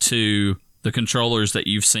identical to the controllers that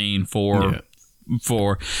you've seen for... Yeah.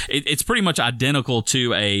 It's pretty much identical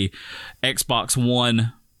to a Xbox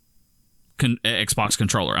One Xbox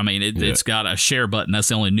controller. I mean, it's got a share button. That's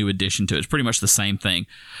the only new addition to it. It's pretty much the same thing.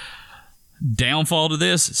 Downfall to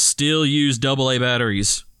this, still use AA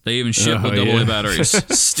batteries. They even ship with AA batteries.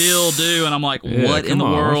 Still do. And I'm like, what in the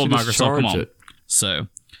world, Microsoft? Come on. So,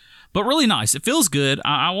 but really nice. It feels good.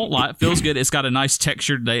 I won't lie. It feels good. It's got a nice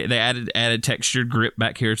textured, they added textured grip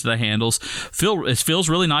back here to the handles. It feels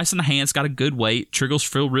really nice in the hands. Got a good weight. Triggers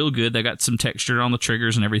feel real good. They got some texture on the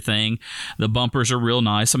triggers and everything. The bumpers are real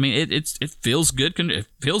nice. I mean, it feels good. It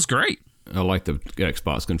feels great. I like the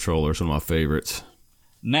Xbox controller. It's one of my favorites.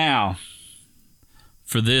 Now,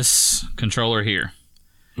 for this controller here.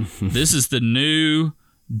 This is the new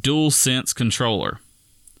DualSense controller.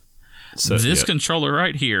 So, this controller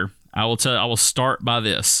right here, I will start by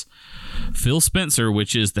this. Phil Spencer,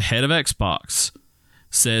 which is the head of Xbox,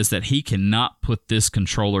 says that he cannot put this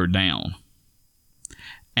controller down.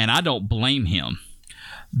 And I don't blame him.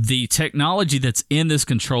 The technology that's in this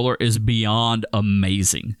controller is beyond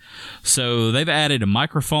amazing. So they've added a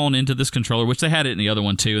microphone into this controller, which they had it in the other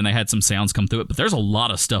one too, and they had some sounds come through it, but there's a lot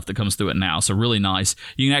of stuff that comes through it now, so really nice.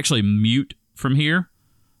 You can actually mute from here.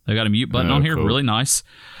 They got a mute button on here, cool. really nice.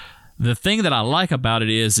 The thing that I like about it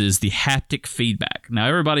is the haptic feedback. Now,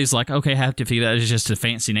 everybody's like, okay, haptic feedback is just a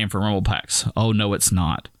fancy name for rumble packs. Oh, no, it's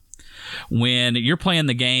not. When you're playing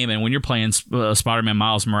the game and when you're playing Spider-Man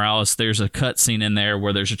Miles Morales, there's a cutscene in there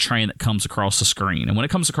where there's a train that comes across the screen. And when it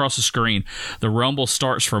comes across the screen, the rumble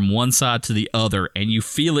starts from one side to the other, and you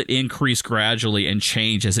feel it increase gradually and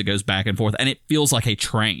change as it goes back and forth. And it feels like a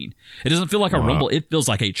train. It doesn't feel like a rumble. It feels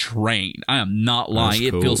like a train. I am not lying.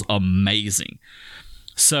 It feels amazing.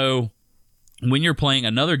 So when you're playing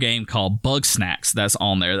another game called Bug Snacks that's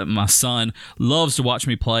on there that my son loves to watch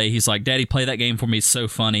me play, he's like, Daddy, play that game for me. It's so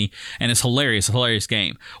funny. And it's hilarious, a hilarious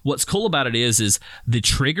game. What's cool about it is the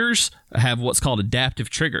triggers have what's called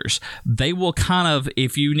adaptive triggers. They will kind of,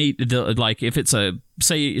 if you need to, like if it's a,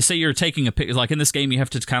 say you're taking a picture, like in this game, you have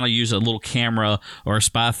to kind of use a little camera or a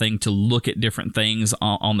spy thing to look at different things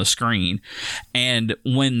on the screen. And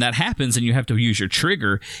when that happens and you have to use your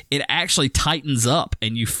trigger, it actually tightens up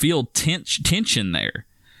and you feel tension there.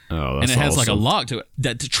 Oh, that's and it has awesome. like a lock to it.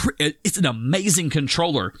 It's an amazing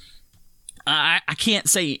controller. I can't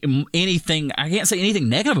say anything. I can't say anything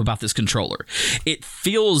negative about this controller. It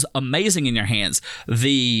feels amazing in your hands.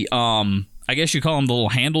 The I guess you call them the little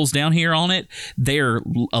handles down here on it. They're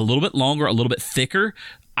a little bit longer, a little bit thicker.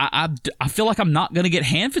 I feel like I'm not going to get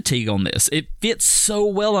hand fatigue on this. It fits so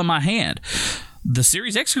well in my hand. The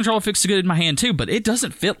Series X controller fits good in my hand too, but it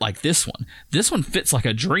doesn't fit like this one. This one fits like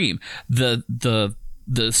a dream.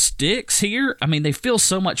 The sticks here, I mean, they feel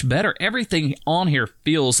so much better. Everything on here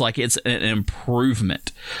feels like it's an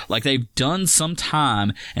improvement. Like they've done some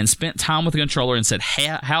time and spent time with the controller and said,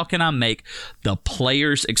 how can I make the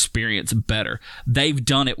player's experience better? They've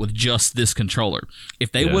done it with just this controller.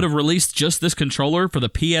 If they would have released just this controller for the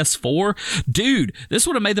PS4, dude, this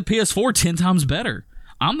would have made the PS4 10 times better.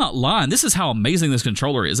 I'm not lying. This is how amazing this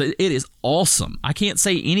controller is. It is awesome. I can't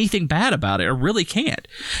say anything bad about it. I really can't.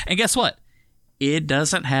 And guess what? It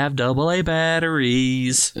doesn't have AA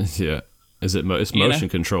batteries. Yeah. It's motion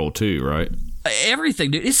control too, right? Everything,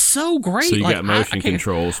 dude. It's so great. So you got motion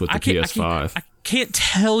controls with the PS5. I can't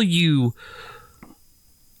tell you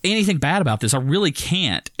anything bad about this. I really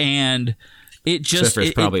can't. And it just... Except for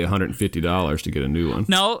it's probably $150 to get a new one.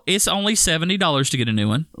 No, it's only $70 to get a new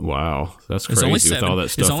one. Wow. That's crazy with all that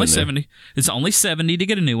stuff It's only in there. $70. It's only $70 to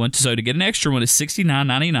get a new one. So to get an extra one is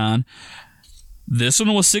 $69.99. This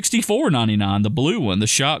one was $64.99, the blue one, the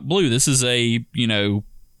Shock Blue. This is a,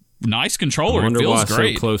 nice controller. I wonder it feels why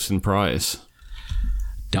great. So close in price.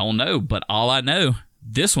 Don't know, but all I know,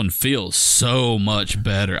 this one feels so much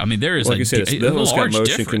better. I mean, there is like you said, this one's got motion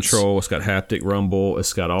difference. control. It's got haptic rumble.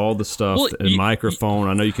 It's got all the stuff. And microphone.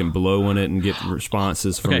 I know you can blow in it and get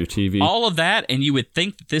responses from your TV. All of that, and you would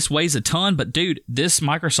think that this weighs a ton, but dude, this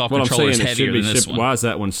Microsoft controller is heavier than this one. Why is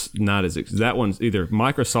that one's not as... That one's either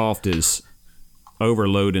Microsoft is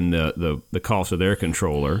overloading the cost of their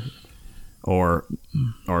controller, or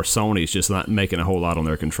Sony's just not making a whole lot on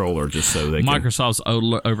their controller just so they Microsoft's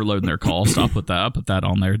overloading their cost. I put that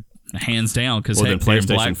on there hands down because then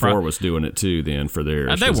PlayStation 4 was doing it too then for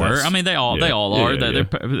theirs. They were. I mean, they all are. Yeah.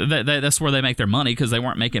 That's where they make their money because they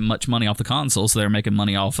weren't making much money off the console, so they're making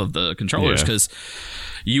money off of the controllers because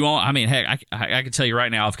I mean, heck, I can tell you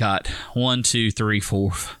right now, I've got 1, 2, 3,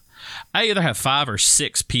 4. I either have 5 or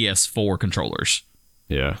 6 PS4 controllers.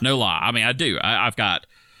 Yeah. No lie. I mean, I do. I've got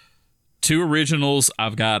 2 originals.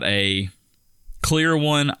 I've got a clear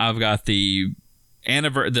one. I've got the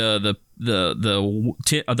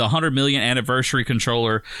 100 million anniversary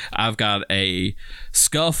controller. I've got a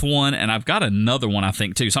scuff one, and I've got another one, I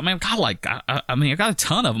think, too. So I mean, I've got a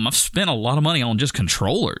ton of them. I've spent a lot of money on just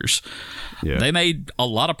controllers. Yeah. They made a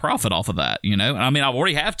lot of profit off of that, I mean, I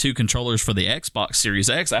already have 2 controllers for the Xbox Series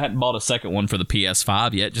X. I hadn't bought a second one for the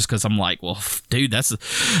PS5 yet, just because I'm like, well, dude, that's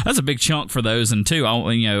a big chunk for those. And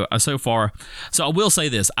 2, so far. So I will say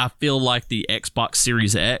this: I feel like the Xbox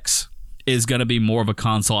Series X is going to be more of a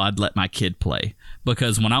console I'd let my kid play,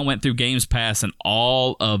 because when I went through Games Pass and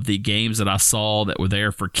all of the games that I saw that were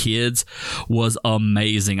there for kids was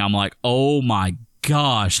amazing. I'm like, oh my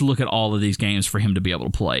gosh, look at all of these games for him to be able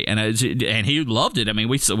to play, and he loved it. I mean,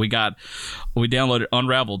 we downloaded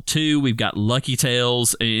Unraveled 2. We've got Lucky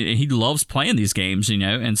Tales, and he loves playing these games,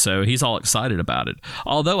 and so he's all excited about it.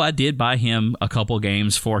 Although I did buy him a couple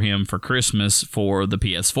games for him for Christmas for the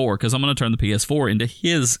PS4, because I'm going to turn the PS4 into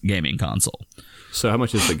his gaming console. So how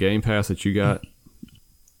much is the Game Pass that you got?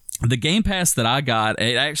 The Game Pass that I got,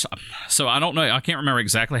 so I don't know. I can't remember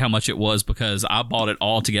exactly how much it was because I bought it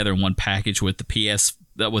all together in one package with the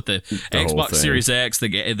Xbox Series X,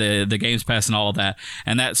 the Games Pass, and all of that.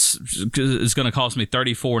 And is going to cost me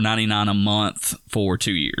 $34.99 a month for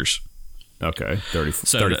 2 years. Okay,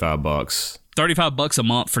 35 bucks. $35 a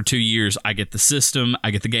month for 2 years. I get the system,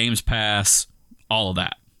 I get the Games Pass, all of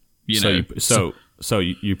that. So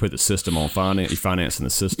you put the system on finance. You're financing the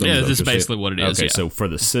system. Yeah, this is basically what it is. Okay, yeah. so for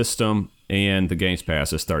the system and the Games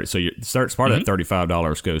Pass, it's 30. So part of that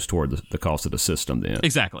 $35 goes toward the cost of the system. Then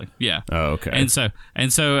exactly. Yeah. Oh, okay. And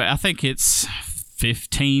so I think it's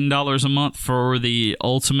 $15 a month for the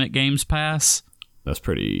Ultimate Games Pass. That's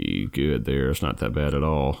pretty good. There, it's not that bad at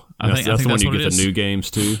all. I think the one you get the new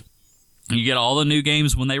games too. You get all the new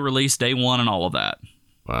games when they release day one and all of that.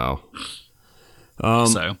 Wow.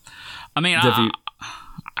 So, I mean, have you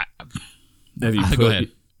go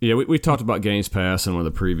ahead. Yeah, we talked about Games Pass in one of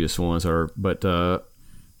the previous ones, but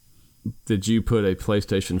did you put a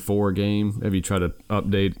PlayStation 4 game? Have you tried to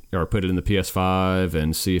update or put it in the PS5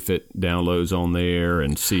 and see if it downloads on there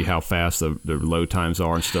and see how fast the load times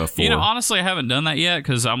are and stuff? Honestly, I haven't done that yet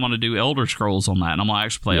because I'm going to do Elder Scrolls on that, and I'm going to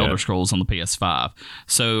actually play Elder Scrolls on the PS5.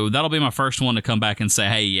 So that'll be my first one to come back and say,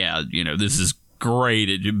 hey, yeah, this is great.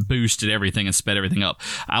 It boosted everything and sped everything up.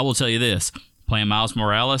 I will tell you this, playing Miles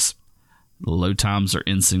Morales, the load times are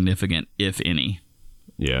insignificant, if any.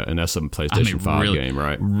 Yeah, and that's a PlayStation 5 game,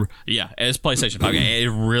 right? Yeah, it's PlayStation 5 game.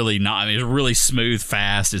 It's really not. I mean, it's really smooth,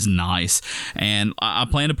 fast. It's nice, and I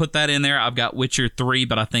plan to put that in there. I've got Witcher 3,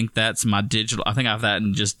 but I think that's my digital. I think I have that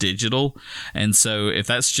in just digital, and so if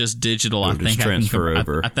that's just digital, I think I can transfer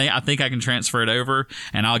over. I think I can transfer it over,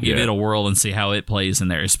 and I'll give it a whirl and see how it plays in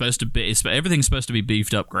there. It's supposed to be everything's supposed to be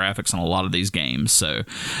beefed up graphics on a lot of these games, so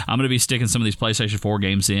I'm going to be sticking some of these PlayStation 4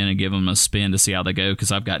 games in and give them a spin to see how they go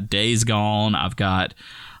because I've got Days Gone, I've got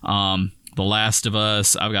The Last of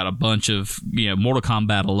Us. I've got a bunch of Mortal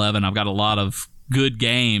Kombat 11. I've got a lot of good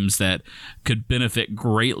games that could benefit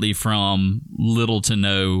greatly from little to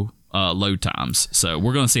no load times. So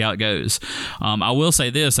we're going to see how it goes. I will say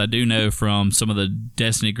this. I do know from some of the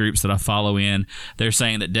Destiny groups that I follow in, they're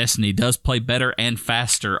saying that Destiny does play better and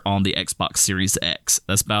faster on the Xbox Series X.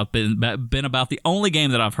 That's been about the only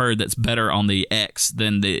game that I've heard that's better on the X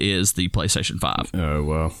than is the PlayStation 5. Oh,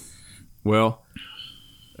 well. Well,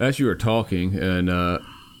 as you were talking, and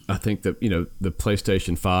I think that the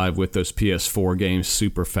PlayStation 5 with those PS4 games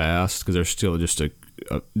super fast because they're still just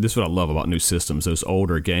this is what I love about new systems. Those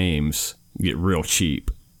older games get real cheap.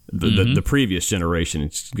 The previous generation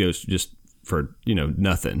goes just for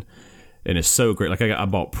nothing, and it's so great. Like I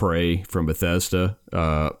bought Prey from Bethesda,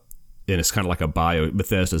 and it's kind of like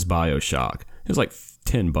Bethesda's BioShock. It was like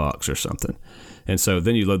 $10 or something. And so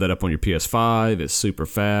then you load that up on your PS5. It's super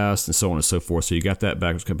fast and so on and so forth. So you got that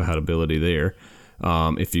backwards compatibility there.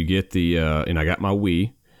 If you get and I got my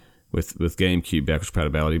Wii with GameCube backwards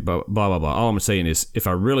compatibility, blah, blah, blah. All I'm saying is if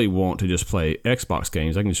I really want to just play Xbox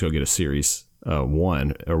games, I can just go get a Series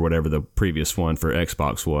 1 or whatever the previous one for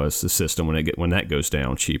Xbox was, the system when that goes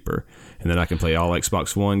down cheaper. And then I can play all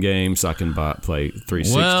Xbox One games. I can play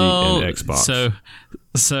 360 and Xbox.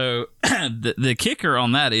 So the kicker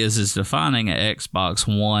on that is defining an Xbox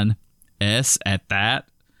One S at that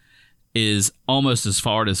is almost as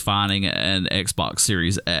far as finding an Xbox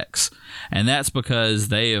Series X. And that's because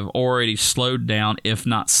they have already slowed down, if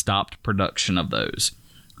not stopped, production of those.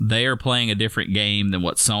 They are playing a different game than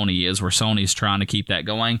what Sony is, where Sony's trying to keep that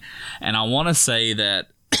going. And I want to say that,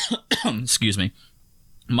 excuse me,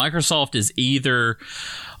 Microsoft is either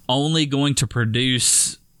only going to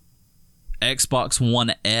produce Xbox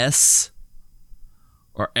One S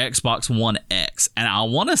or Xbox One X, and I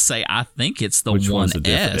want to say I think it's the One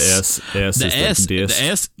S.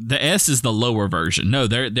 The S is the lower version. No,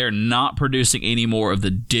 they're not producing any more of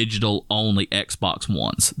the digital only Xbox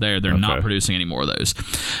Ones. They're not producing any more of those.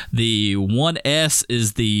 The One S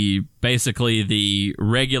is basically the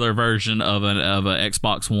regular version of a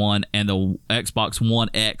Xbox One, and the Xbox One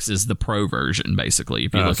X is the Pro version. Basically,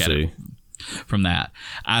 if you look at it from that,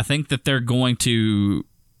 I think that they're going to.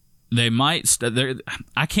 They might.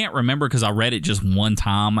 I can't remember because I read it just one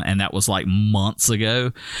time, and that was like months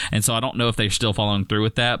ago. And so I don't know if they're still following through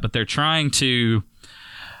with that. But they're trying to.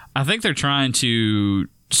 I think they're trying to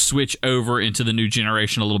switch over into the new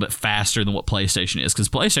generation a little bit faster than what PlayStation is, because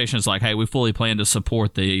PlayStation is like, hey, we fully plan to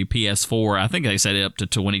support the PS4. I think they set it up to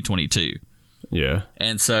 2022. Yeah.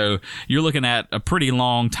 And so you're looking at a pretty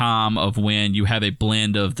long time of when you have a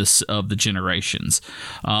blend of the generations.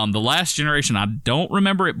 The last generation, I don't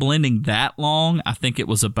remember it blending that long. I think it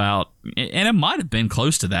was about, and it might have been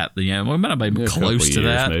close to that. Yeah, it might have been close to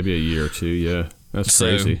that. Maybe a year or two. Yeah, that's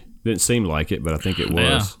crazy. Didn't seem like it, but I think it was.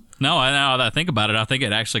 Yeah. No, now that I think about it, I think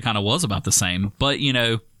it actually kind of was about the same. But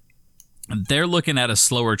they're looking at a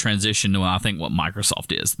slower transition to, I think, what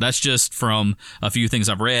Microsoft is. That's just from a few things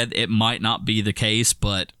I've read. It might not be the case,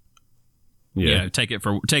 but take it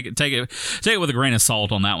with a grain of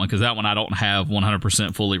salt on that one, because that one I don't have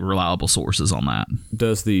 100% fully reliable sources on that.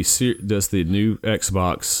 Does the new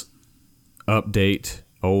Xbox update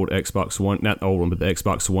old Xbox One, not the old one, but the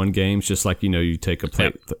Xbox One games, just like you take a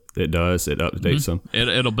plate, it updates them.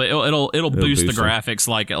 It'll boost the graphics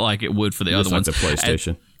like it would for the other ones. Like the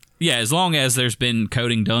PlayStation. As long as there's been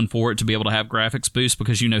coding done for it to be able to have graphics boost,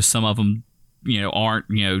 because some of them aren't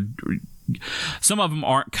some of them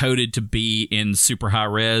aren't coded to be in super high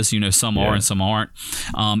res. Some are and some aren't.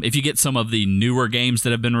 If you get some of the newer games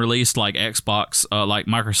that have been released, like Xbox, like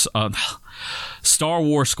Microsoft, Star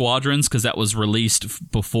Wars Squadrons, because that was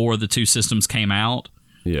released before the two systems came out.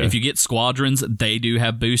 Yeah. If you get Squadrons, they do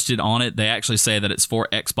have boosted on it. They actually say that it's for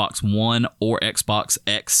Xbox One or Xbox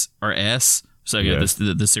X or S. So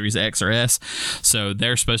the Series X or S. So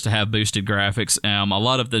they're supposed to have boosted graphics. A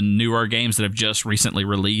lot of the newer games that have just recently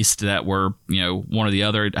released that were one or the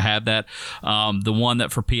other have that. The one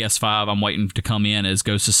that for PS5 I'm waiting to come in is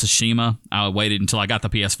Ghost of Tsushima. I waited until I got the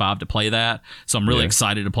PS5 to play that. So I'm really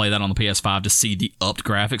excited to play that on the PS5 to see the upped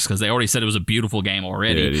graphics, because they already said it was a beautiful game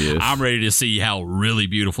already. Yeah, I'm ready to see how really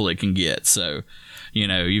beautiful it can get. So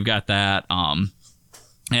you've got that.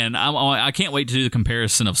 And I can't wait to do the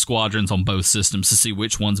comparison of Squadrons on both systems to see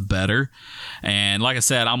which one's better. And like I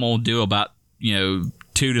said, I'm going to do about 2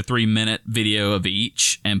 to 3 minute video of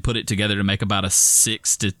each and put it together to make about a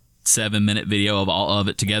 6 to 7 minute video of all of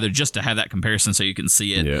it together, just to have that comparison so you can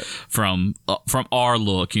see it from our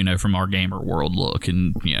look, from our gamer world look.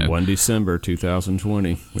 And 1 December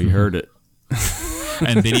 2020, we heard it.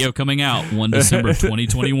 And video coming out 1 December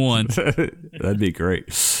 2021. That'd be great.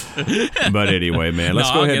 But anyway, man, let's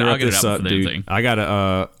go ahead and wrap this up, dude. I'm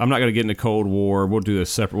not gonna get into Cold War. We'll do a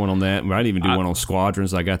separate one on that. I didn't even do one on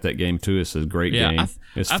Squadrons. I got that game too. It's a great game.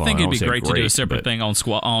 It's fun. I think it'd be great to do a separate thing on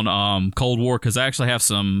Cold War, because I actually have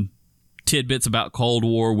some tidbits about Cold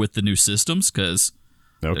War with the new systems, because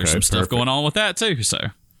there's some stuff going on with that too. So,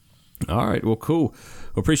 all right, well, cool.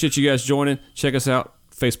 Well, appreciate you guys joining. Check us out.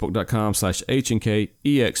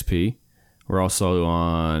 Facebook.com/HNKEXP. We're also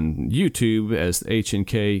on YouTube as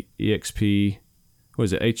HNKEXP. What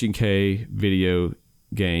is it? HNK Video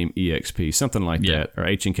Game EXP. Something like that. Or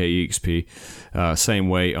HNKEXP. Same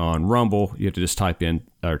way on Rumble. You have to just type in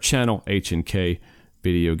our channel, HNK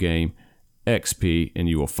Video Game XP, and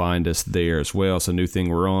you will find us there as well. It's a new thing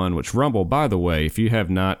we're on, which Rumble, by the way, if you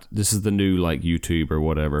have not, this is the new like YouTube or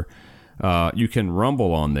whatever. You can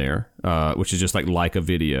Rumble on there, which is just like a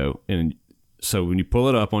video. And so when you pull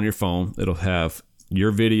it up on your phone, it'll have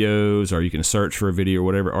your videos, or you can search for a video or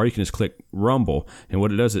whatever, or you can just click Rumble. And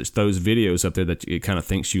what it does is those videos up there that it kind of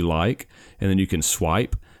thinks you like, and then you can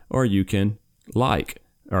swipe, or you can like,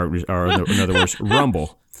 or in other words,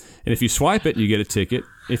 Rumble. And if you swipe it, you get a ticket.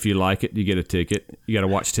 If you like it, you get a ticket. You got to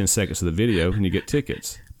watch 10 seconds of the video, and you get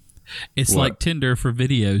tickets. It's like Tinder for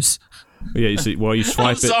videos. Yeah, you see. Well, you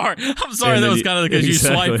swipe it. I'm sorry. That was kind of because you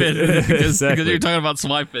swipe it because you're talking about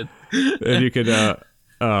swiping. And you could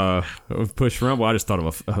push Rumble. I just thought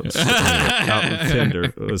of Tinder.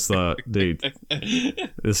 It was dude.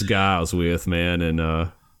 This guy I was with, man,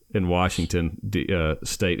 in Washington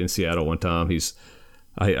State in Seattle one time.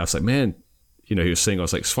 I was like, man, he was single. I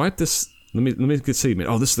was like, swipe this. Let me see, man.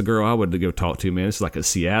 Oh, this is the girl I would go talk to, man. This is like a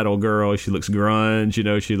Seattle girl. She looks grunge,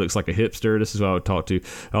 she looks like a hipster. This is what I would talk to.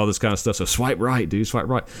 All this kind of stuff. So swipe right, dude. Swipe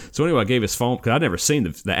right. So anyway, I gave his phone, because I'd never seen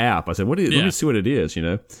the app. I said, let me see what it is,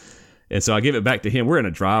 And so I give it back to him. We're in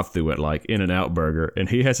a drive-through at like In-N-Out Burger, and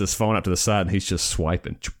he has his phone up to the side, and he's just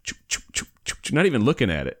swiping, not even looking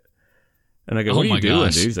at it. And I go, what are you doing,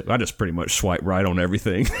 dude? He's like, I just pretty much swipe right on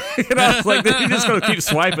everything. And I was like, he's just going to keep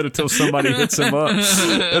swiping until somebody hits him up.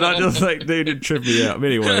 And I just like, dude, it tripped me out. But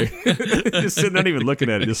anyway, just sitting, not even looking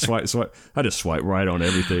at it, just swipe. I just swipe right on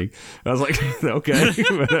everything. I was like, okay.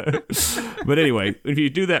 But anyway, if you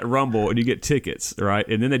do that Rumble and you get tickets, right?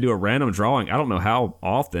 And then they do a random drawing. I don't know how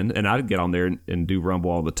often, and I'd get on there and do Rumble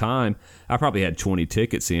all the time. I probably had 20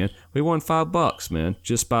 tickets in. We won $5, man,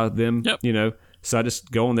 just by them, So I just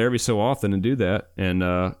go on there every so often and do that, and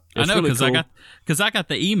I know because really cool. I got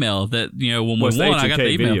the email that when we won, I got the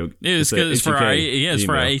email. It's for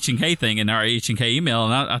our H&K thing and our H&K email,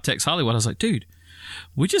 and I text Hollywood. I was like, dude,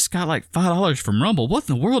 we just got like $5 from Rumble. What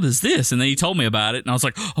in the world is this? And then he told me about it, and I was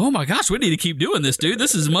like, oh my gosh, we need to keep doing this, dude.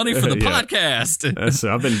 This is money for the podcast.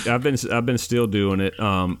 So I've been still doing it,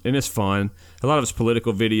 and it's fun. A lot of it's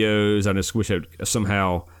political videos. I just wish I'd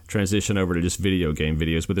somehow transition over to just video game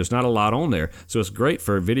videos, but there's not a lot on there, so it's great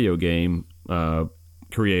for video game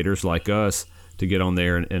creators like us to get on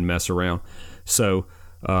there and mess around. So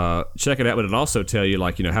check it out. But it also tell you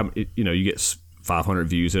how you get 500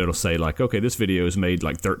 views, it'll say like, okay, this video is made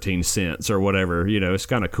like 13 cents or whatever. You know, it's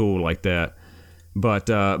kind of cool like that. But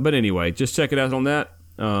anyway, just check it out on that.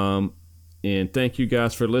 And thank you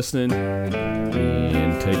guys for listening.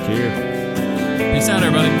 And take care. Peace out,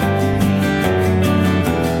 everybody.